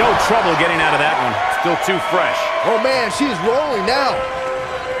 No trouble getting out of that one. Still too fresh. Oh, man, she's rolling now.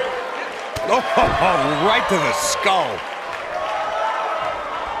 Oh, right to the skull.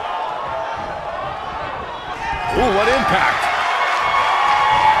 Ooh, what impact.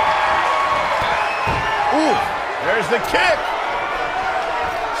 There's the kick.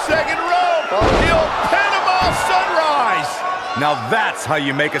 Second rope. The old Panama Sunrise. Now that's how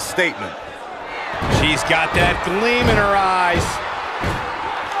you make a statement. She's got that gleam in her eyes.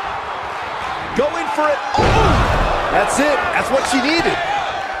 Going for it. Oh! That's it. That's what she needed.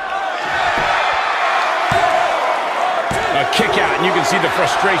 A kick out, and you can see the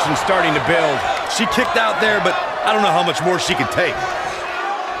frustration starting to build. She kicked out there, but I don't know how much more she can take.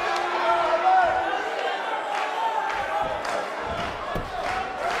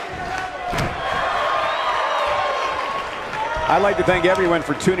 I'd like to thank everyone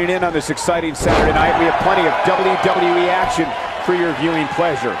for tuning in on this exciting Saturday night. We have plenty of WWE action for your viewing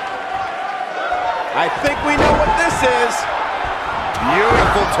pleasure. I think we know what this is.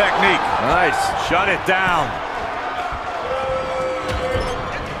 Beautiful technique. Nice. Shut it down.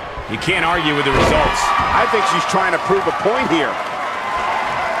 You can't argue with the results. I think she's trying to prove a point here.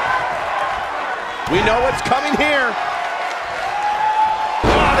 We know what's coming here.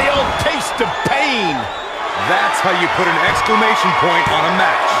 Oh, the old taste of pain. That's how you put an exclamation point on a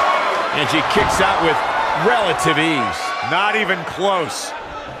match. And she kicks out with relative ease. Not even close.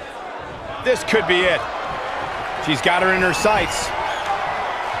 This could be it. She's got her in her sights.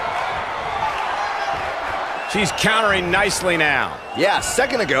 She's countering nicely now. Yeah, a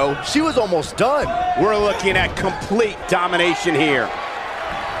second ago, she was almost done. We're looking at complete domination here.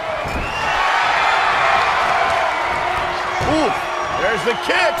 Ooh, there's the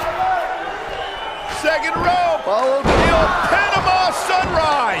kick. Second rope. Followed. The old Panama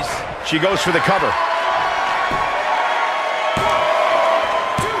Sunrise. She goes for the cover.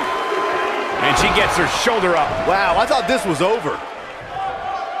 And she gets her shoulder up. Wow, I thought this was over.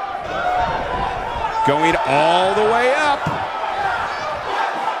 Going all the way up.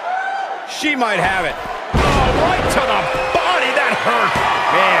 She might have it. Oh, right to the body. That hurt.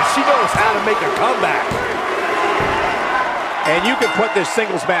 Man, she knows how to make a comeback. And you can put this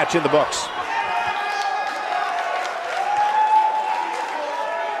singles match in the books.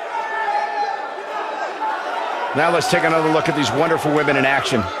 Now let's take another look at these wonderful women in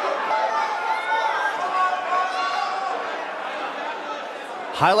action.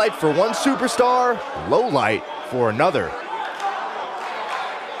 Highlight for one superstar, low light for another.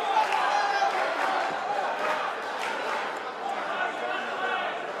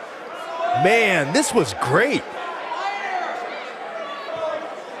 Man, this was great.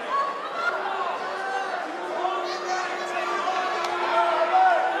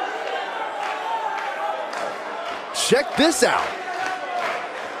 Check this out.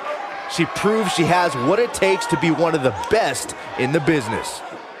 She proves she has what it takes to be one of the best in the business.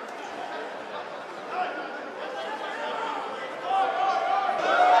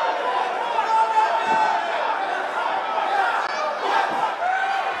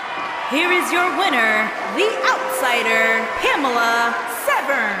 Here is your winner, the outsider, Pamela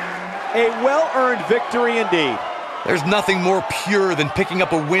Severn. A well-earned victory indeed. There's nothing more pure than picking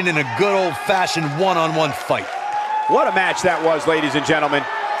up a win in a good old-fashioned one-on-one fight. What a match that was, ladies and gentlemen.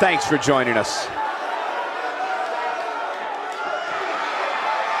 Thanks for joining us.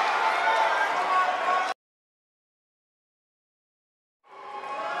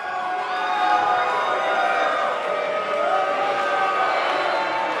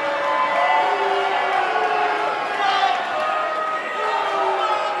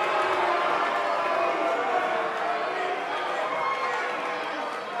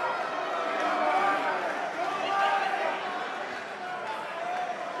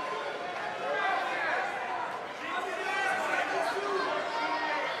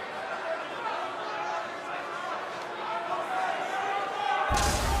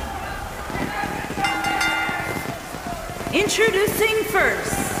 Introducing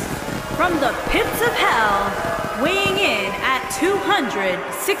first, from the pits of hell, weighing in at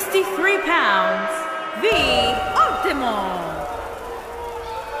 263 pounds, the Optimal.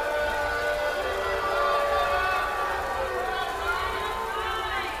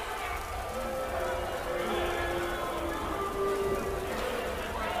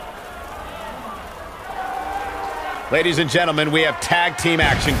 Ladies and gentlemen, we have tag team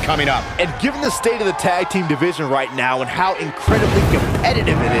action coming up. And given the state of the tag team division right now and how incredibly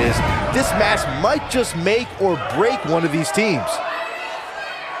competitive it is, this match might just make or break one of these teams.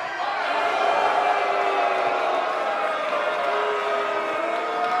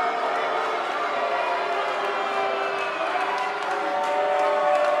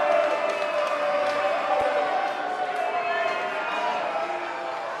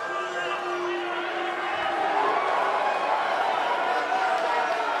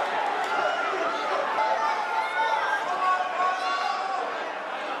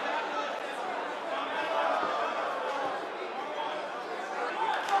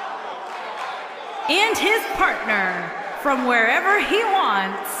 And his partner, from wherever he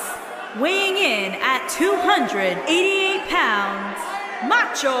wants, weighing in at 288 pounds,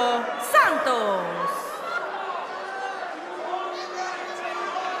 Macho Santos.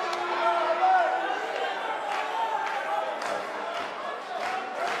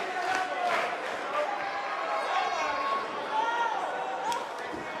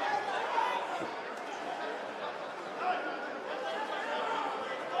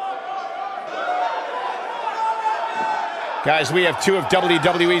 Guys, we have two of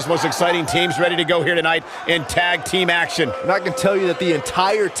WWE's most exciting teams ready to go here tonight in tag team action. And I can tell you that the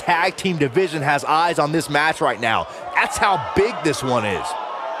entire tag team division has eyes on this match right now. That's how big this one is.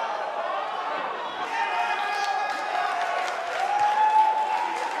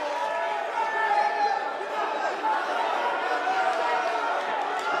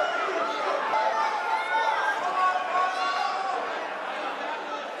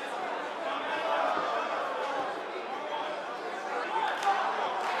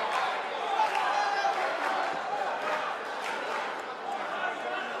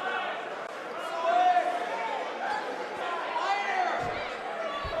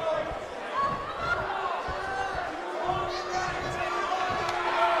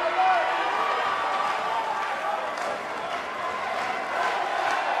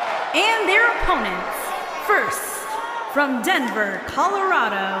 And their opponents, first, from Denver,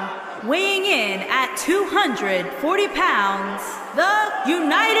 Colorado, weighing in at 240 pounds, the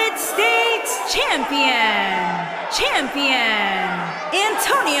United States Champion,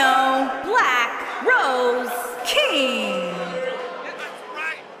 Antonio Black Rose King.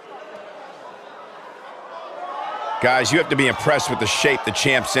 Guys, you have to be impressed with the shape the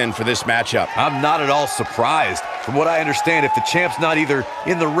champ's in for this matchup. I'm not at all surprised. From what I understand, if the champ's not either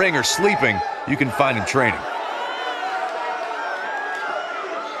in the ring or sleeping, you can find him training.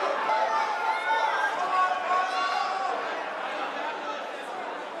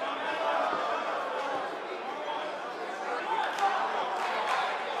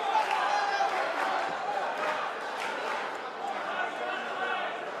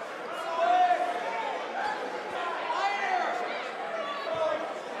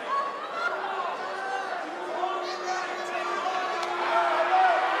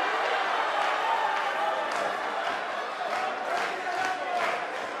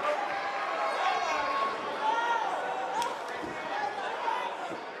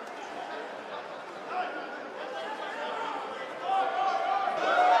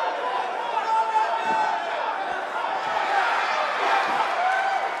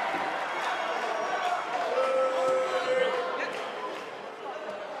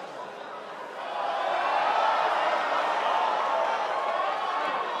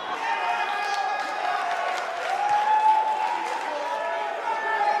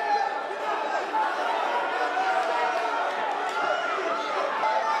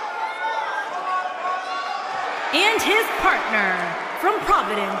 And his partner, from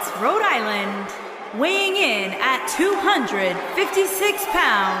Providence, Rhode Island, weighing in at 256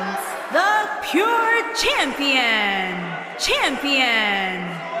 pounds, the Pure Champion,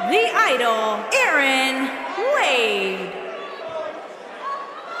 the Idol, Aaron Wade.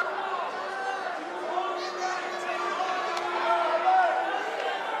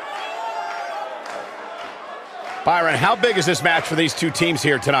 Byron, how big is this match for these two teams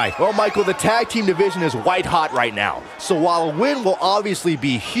here tonight? Well, Michael, the tag team division is white hot right now. So while a win will obviously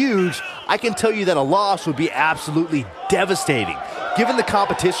be huge, I can tell you that a loss would be absolutely devastating. Given the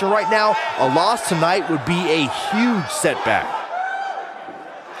competition right now, a loss tonight would be a huge setback.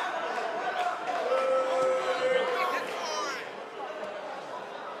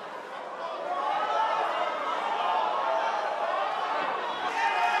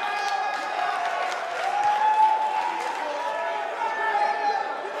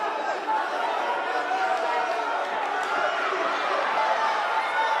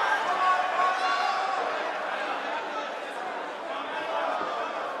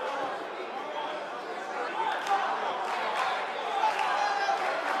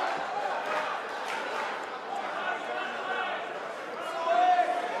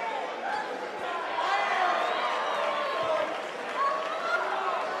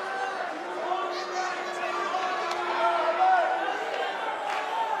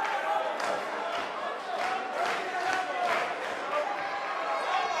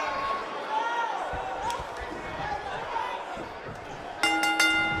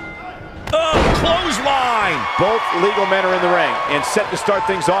 Clothesline! Both legal men are in the ring and set to start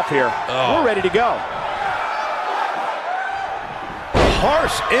things off here. We're ready to go.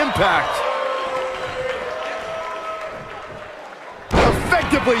 Harsh impact.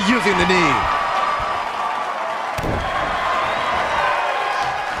 Effectively using the knee.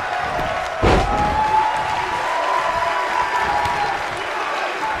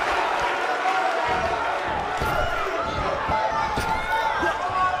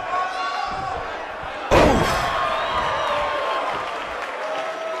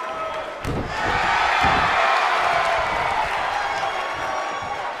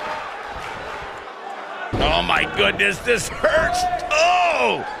 Oh my goodness, this hurts.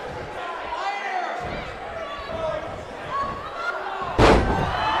 Oh!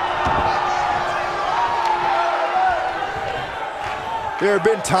 There have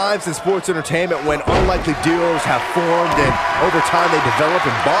been times in sports entertainment when unlikely duos have formed and over time they develop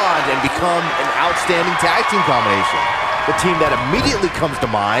and bond and become an outstanding tag team combination. The team that immediately comes to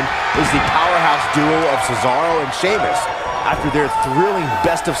mind is the powerhouse duo of Cesaro and Sheamus. After their thrilling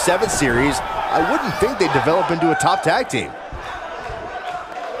best-of-7 series, I wouldn't think they'd develop into a top tag team.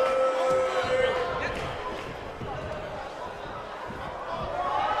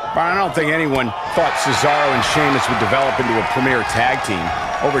 But I don't think anyone thought Cesaro and Sheamus would develop into a premier tag team.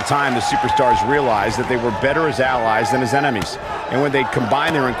 Over time, the superstars realized that they were better as allies than as enemies. And when they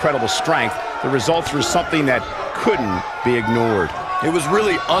combined their incredible strength, the results were something that couldn't be ignored. It was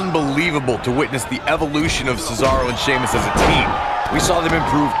really unbelievable to witness the evolution of Cesaro and Sheamus as a team. We saw them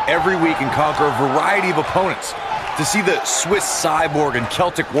improve every week and conquer a variety of opponents. To see the Swiss Cyborg and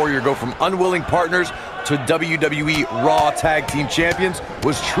Celtic Warrior go from unwilling partners to WWE Raw Tag Team Champions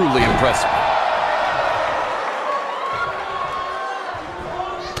was truly impressive.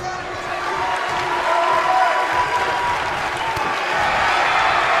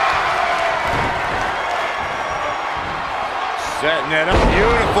 Setting it up.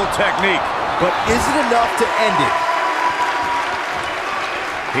 Beautiful technique. But is it enough to end it?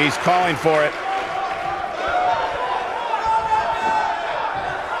 He's calling for it.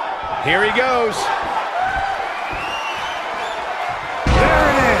 Here he goes. There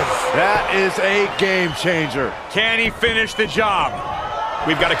it is. That is a game changer. Can he finish the job?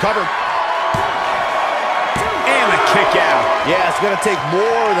 We've got it covered. And the kick out. Yeah, it's going to take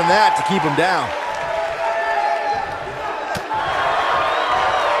more than that to keep him down.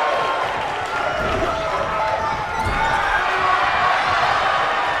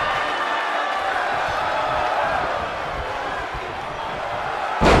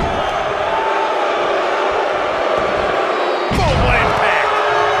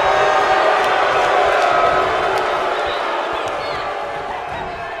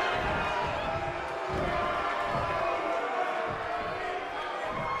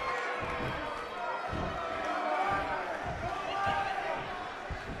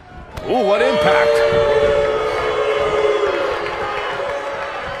 Ooh, what impact.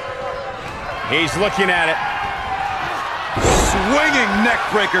 He's looking at it. Swinging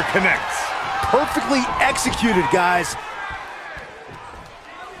neckbreaker connects. Perfectly executed, guys.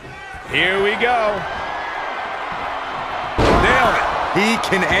 Here we go. Nailed it. He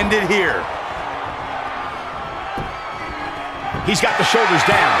can end it here. He's got the shoulders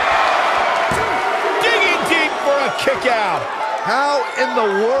down. Digging deep for a kick out. How in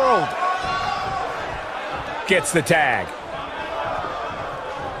the world? Gets the tag.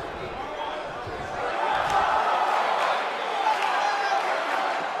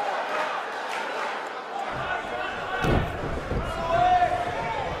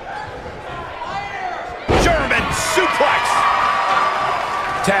 German suplex.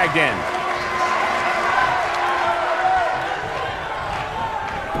 Tagged in.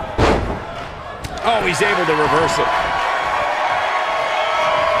 Oh, he's able to reverse it.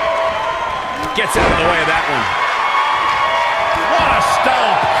 Gets out of the way of that one. What a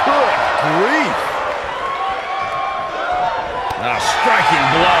stomp. Good grief. A striking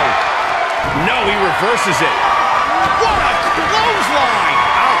blow. No, he reverses it. What a clothesline.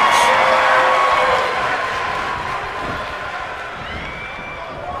 Ouch.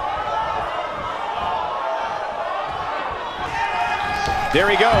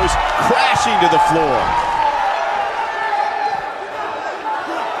 There he goes, crashing to the floor.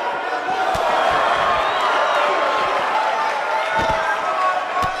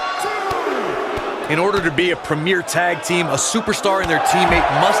 In order to be a premier tag team, a superstar and their teammate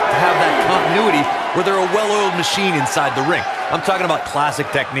must have that continuity where they're a well-oiled machine inside the ring. I'm talking about classic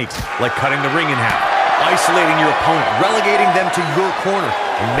techniques like cutting the ring in half, isolating your opponent, relegating them to your corner,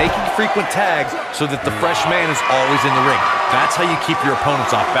 and making frequent tags so that the fresh man is always in the ring. That's how you keep your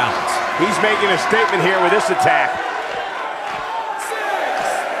opponents off balance. He's making a statement here with this attack.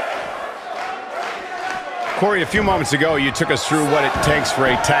 Corey, a few moments ago, you took us through what it takes for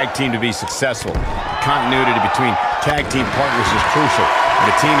a tag team to be successful. Continuity between tag team partners is crucial.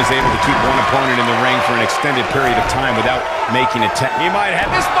 When a team is able to keep one opponent in the ring for an extended period of time without making a tag. He might have.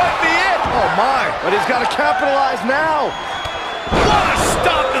 This might be it. Oh, my. But he's got to capitalize now. What a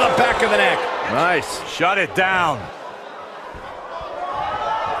stomp to the back of the neck. Nice. Shut it down.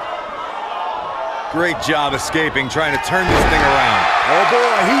 Great job escaping, trying to turn this thing around. Oh,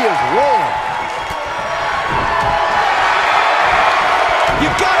 boy, he is rolling. You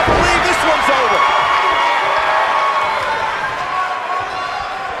gotta believe this one's over.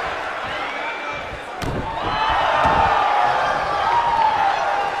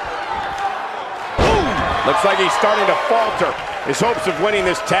 looks like he's starting to falter. His hopes of winning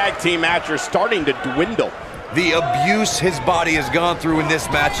this tag team match are starting to dwindle. The abuse his body has gone through in this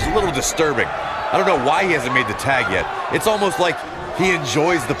match is a little disturbing. I don't know why he hasn't made the tag yet. It's almost like he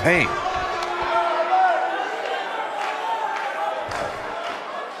enjoys the pain.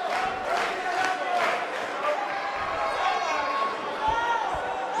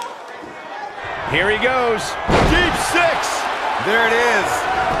 Here he goes. Deep six. There it is.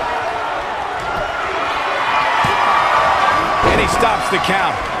 And he stops the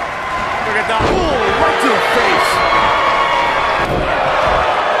count. Look at that. Ooh, right to the face.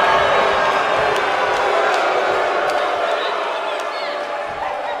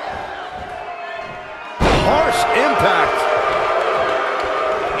 Harsh impact.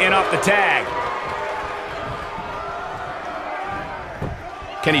 In off the tag.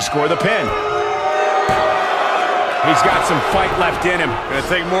 Can he score the pin? He's got some fight left in him. Gonna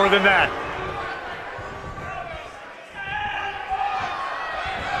take more than that.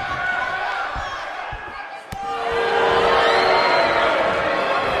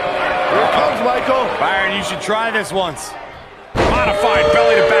 Here comes Michael. Byron, you should try this once. Modified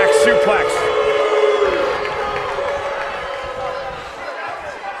belly-to-back suplex.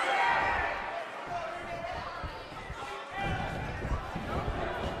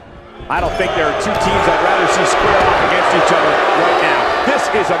 I don't think there are two teams I'd rather see square off against each other right now. This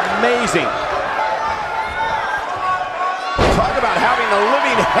is amazing. Talk about having the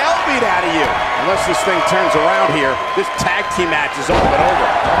living hell beat out of you. Unless this thing turns around here, this tag team match is all but over.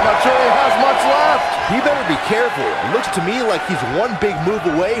 I'm not sure he has much left. He better be careful. It looks to me like he's one big move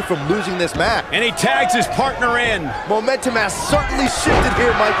away from losing this match. And he tags his partner in. Momentum has certainly shifted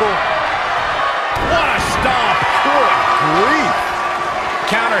here, Michael. What a stomp. Good grief.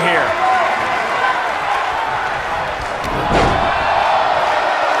 Counter here.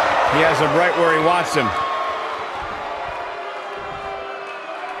 He has him right where he wants him.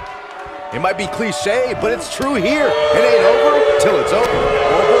 It might be cliche, but it's true here. It ain't over till it's over.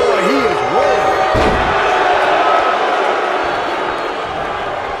 Oh boy, he is rolling.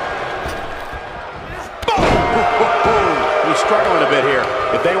 He's struggling a bit here.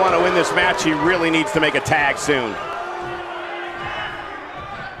 If they want to win this match, he really needs to make a tag soon.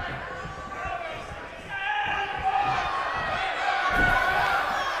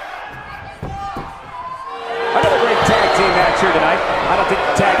 Here tonight. I don't think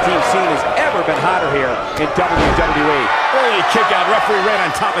the tag team scene has ever been hotter here in WWE. Early kick out, referee right on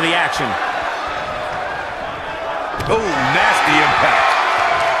top of the action. Oh, nasty impact.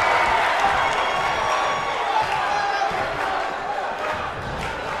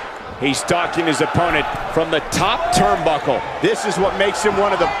 He's stalking his opponent from the top turnbuckle. This is what makes him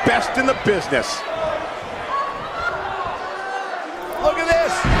one of the best in the business. Look at this.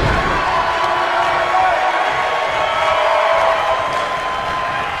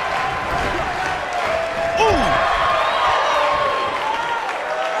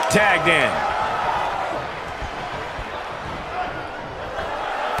 Tagged in.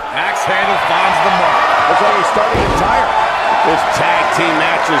 Axe handle finds the mark. Looks like he's starting to tire. This tag team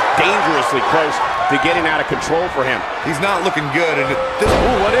match is dangerously close to getting out of control for him. He's not looking good, and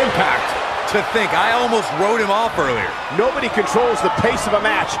what impact. To think, I almost wrote him off earlier. Nobody controls the pace of a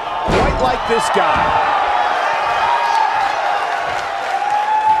match quite like this guy.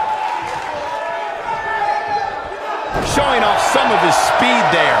 Showing off some of his speed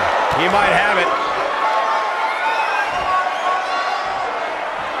there. He might have it.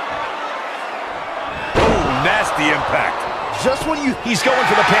 Oh, nasty impact. Just when you... He's going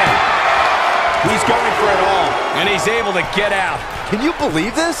for the pin. He's going for it all. And he's able to get out. Can you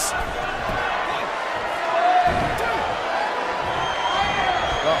believe this?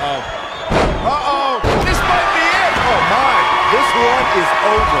 Uh-oh. Uh-oh. This might be it. Oh, my. This one is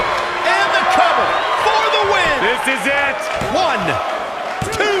over. And the cover for the win. This is it. 1,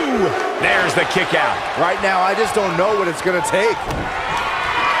 2. There's the kick out. Right now, I just don't know what it's going to take.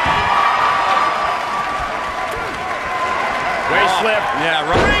 Waist slip. Yeah,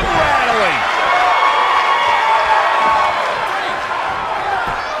 right. Ring rattling.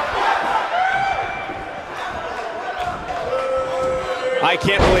 I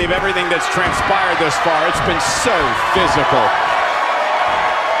can't believe everything that's transpired thus far. It's been so physical.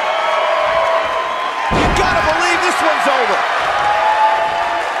 You gotta believe this one's over.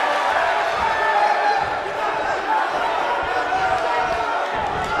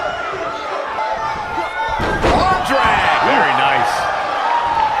 Arm drag. Very nice.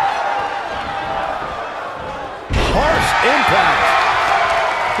 Harsh impact.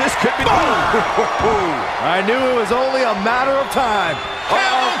 This could be... I knew it was only a matter of time.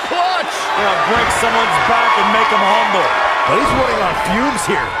 Camel clutch. break someone's back and make them humble. But he's running on fumes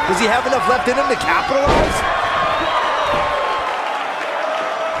here. Does he have enough left in him to capitalize?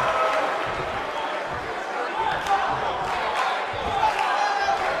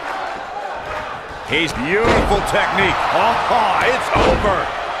 He's beautiful technique. Oh, it's over.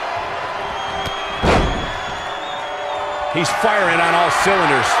 He's firing on all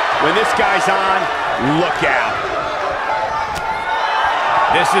cylinders. When this guy's on, look out.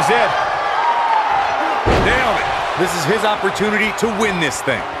 This is it. Nailed it. This is his opportunity to win this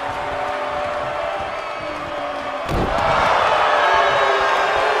thing.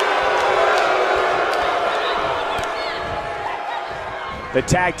 The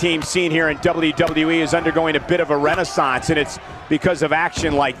tag team scene here in WWE is undergoing a bit of a renaissance, and it's because of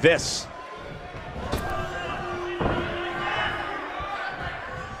action like this.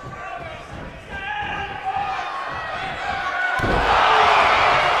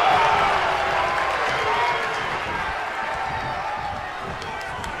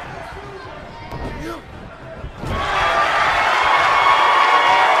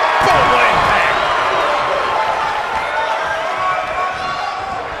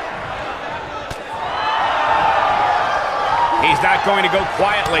 He's not going to go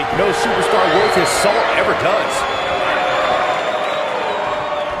quietly. No superstar worth his salt ever does.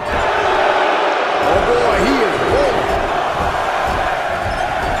 Oh boy, he is rolling.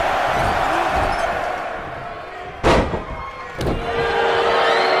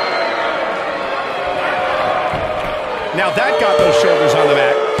 Now that got those shoulders on the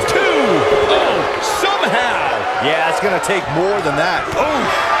mat. 2! Oh, somehow! Yeah, it's gonna take more than that.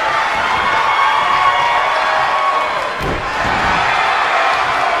 Oh!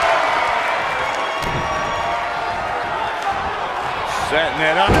 Setting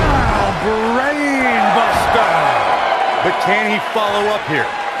it up. Oh, brain buster! But can he follow up here?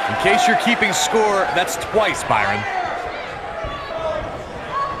 In case you're keeping score, that's twice, Byron.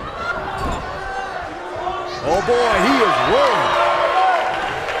 Oh boy, he is rolling.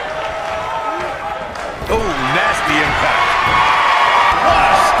 Oh, nasty impact. What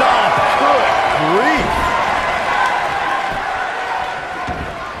a stomp. Good grief.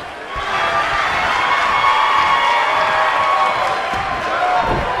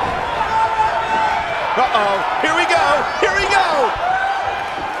 Uh-oh, here we go, here we go!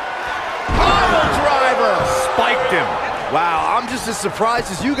 Pile driver! Spiked him. Wow, I'm just as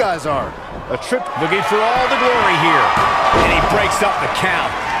surprised as you guys are. A trip. Looking for all the glory here. And he breaks up the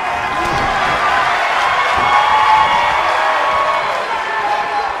count.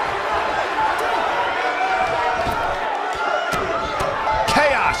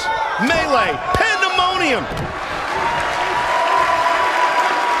 Chaos, melee, pandemonium!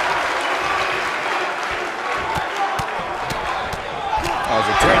 As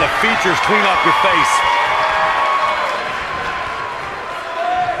a train of features clean off your face.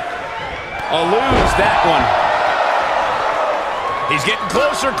 Lose that one. He's getting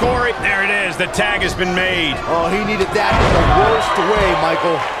closer, Corey. There it is. The tag has been made. Oh, he needed that in the worst way,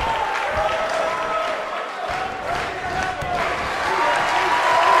 Michael.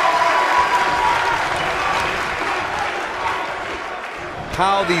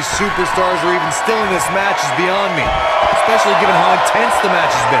 How these superstars are even still in this match is beyond me, especially given how intense the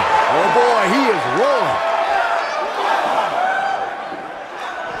match has been. Oh boy, he is rolling.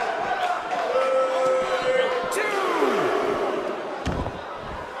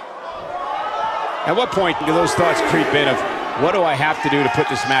 At what point do those thoughts creep in of, what do I have to do to put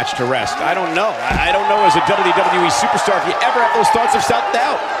this match to rest? I don't know. I don't know as a WWE superstar if you ever have those thoughts of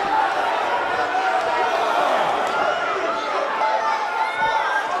self-doubt.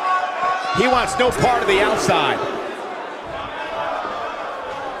 He wants no part of the outside.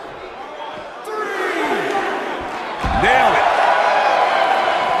 Nailed it.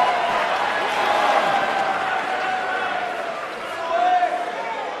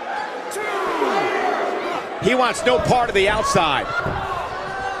 He wants no part of the outside.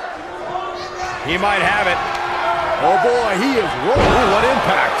 He might have it. Oh boy, he is rolling. Ooh, what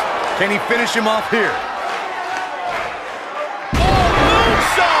impact. Can he finish him off here?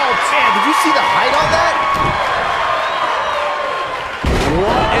 Man, did you see the height on that?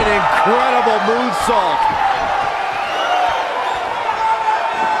 What an incredible moonsault.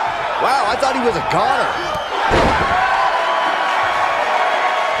 Wow, I thought he was a goner.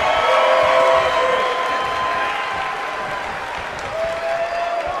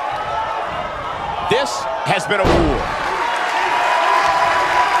 This has been a war.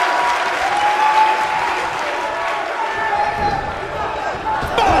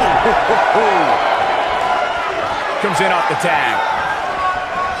 Comes in off the tag.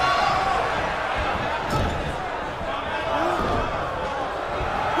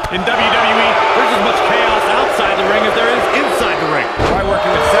 In WWE, there's as much chaos outside the ring as there is inside the ring. Try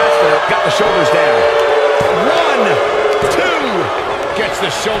working with Saxton. Got the shoulders down. 1, 2. Gets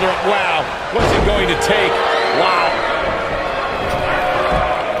the shoulder up. Wow. What's it going to take? Wow.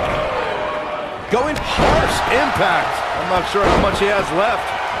 Going harsh impact. I'm not sure how much he has left.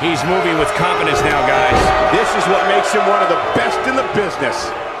 He's moving with confidence now, guys. This is what makes him one of the best in the business.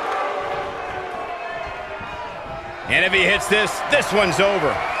 And if he hits this, this one's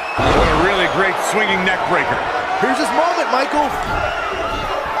over. What a really great swinging neck breaker. Here's his moment, Michael.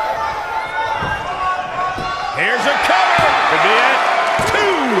 Here's a cover. Could be it.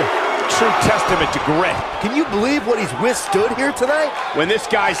 2. True testament to grit. Can you believe what he's withstood here tonight? When this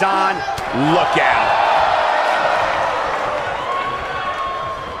guy's on, look out.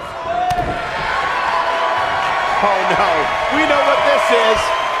 Oh no, we know what this is.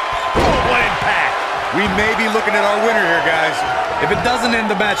 Oh, what impact. We may be looking at our winner here, guys. If it doesn't end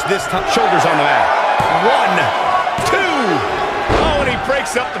the match this time. Shoulders on the mat. 1, 2. Oh, and he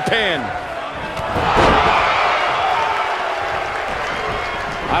breaks up the pin.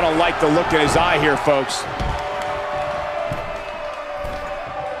 I don't like the look in his eye here, folks.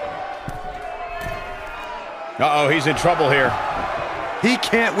 Uh-oh, he's in trouble here. He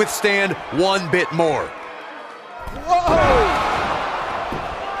can't withstand one bit more. Whoa!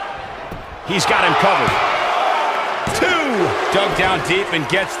 He's got him covered. 2. Dug down deep and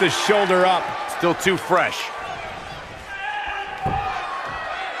gets the shoulder up. Still too fresh.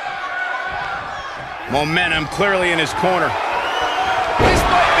 Momentum clearly in his corner. This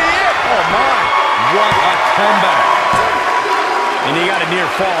might be it! Oh, my! What a comeback. And he got a near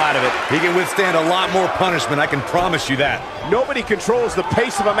fall out of it. He can withstand a lot more punishment, I can promise you that. Nobody controls the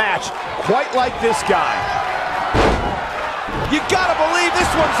pace of a match quite like this guy. You gotta believe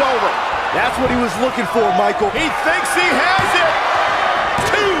this one's over. That's what he was looking for, Michael. He thinks he has it.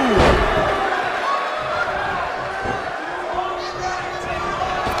 2.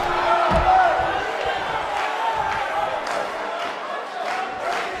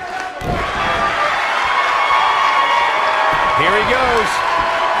 Here he goes.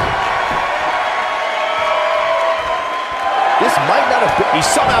 This might not have been... He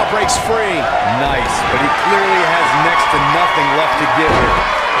somehow breaks free. Nice, but he clearly has next to nothing left to give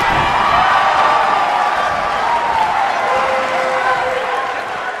here.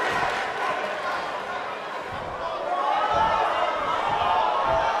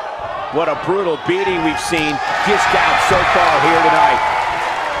 What a brutal beating we've seen dished out so far here tonight.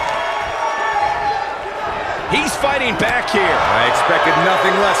 He's fighting back here. I expected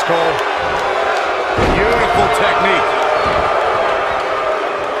nothing less, Cole. Beautiful technique.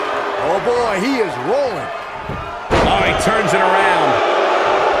 Oh, boy, he is rolling. Oh, he turns it around.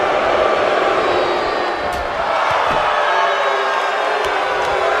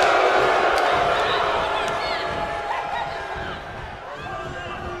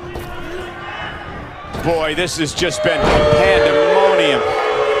 Boy, this has just been pandemonium.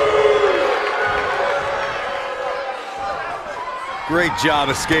 Great job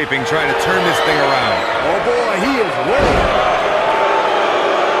escaping, trying to turn this thing around. Oh, boy, he is rolling.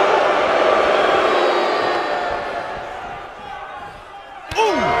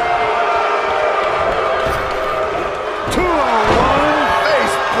 Ooh! 2-on-1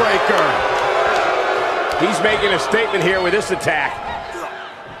 face breaker. He's making a statement here with this attack.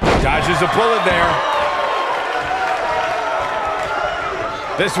 Dodges a bullet there.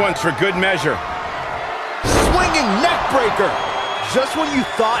 This one's for good measure. Swinging neck breaker. Just when you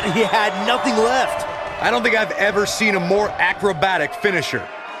thought he had nothing left. I don't think I've ever seen a more acrobatic finisher.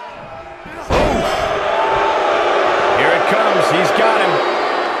 Here it comes. He's got him.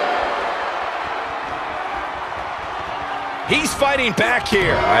 He's fighting back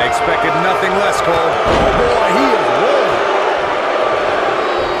here. I expected nothing less, Cole. Oh, boy, he is rolling.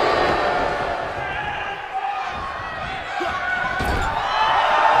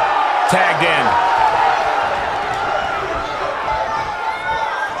 Tagged in.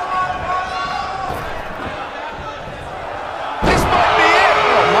 This might be it.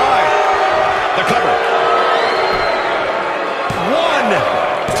 Oh, my. The cover. 1,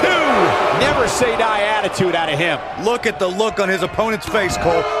 2. Never say die attitude out of him. Look at the look on his opponent's face,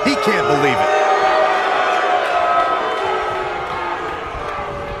 Cole. He can't believe it.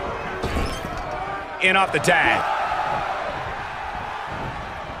 In off the tag.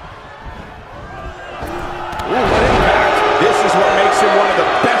 Ooh, what impact. This is what makes him one of the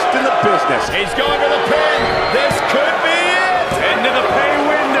best in the business. He's going for the pin. This could be it. Into the pay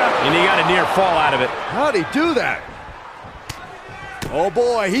window. And he got a near fall out of it. How'd he do that? Oh,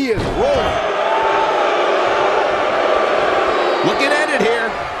 boy, he is rolling. Looking at it here.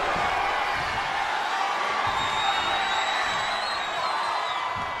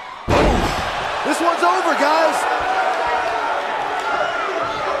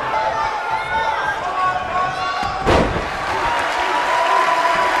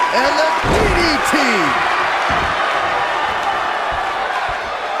 And the DDT.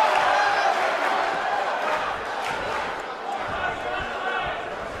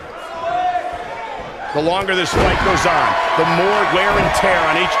 The longer this fight goes on, the more wear and tear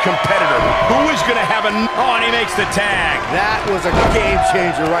on each competitor. Who is going to have a... Oh, and he makes the tag. That was a game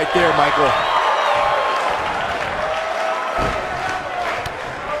changer right there, Michael.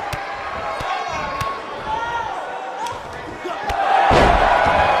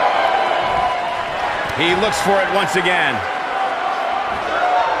 He looks for it once again.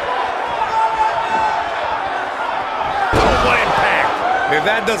 Oh, what impact. If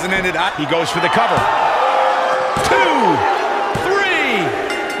that doesn't end it, he goes for the cover. 2,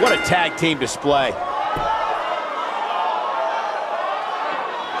 3. What a tag team display.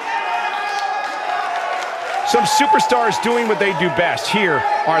 Some superstars doing what they do best. Here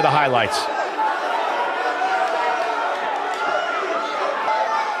are the highlights.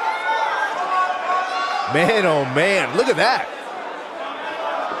 Man, oh man, look at that.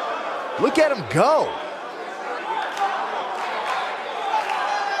 Look at him go.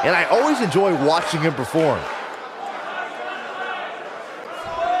 And I always enjoy watching him perform.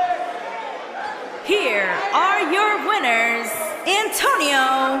 Here are your winners,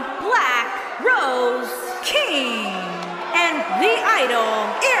 Antonio Black Rose King and the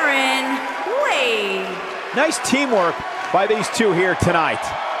Idol, Aaron Wade. Nice teamwork by these two here tonight.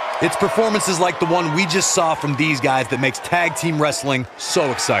 It's performances like the one we just saw from these guys that makes tag team wrestling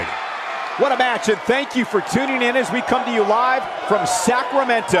so exciting. What a match, and thank you for tuning in as we come to you live from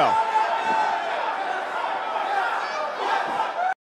Sacramento.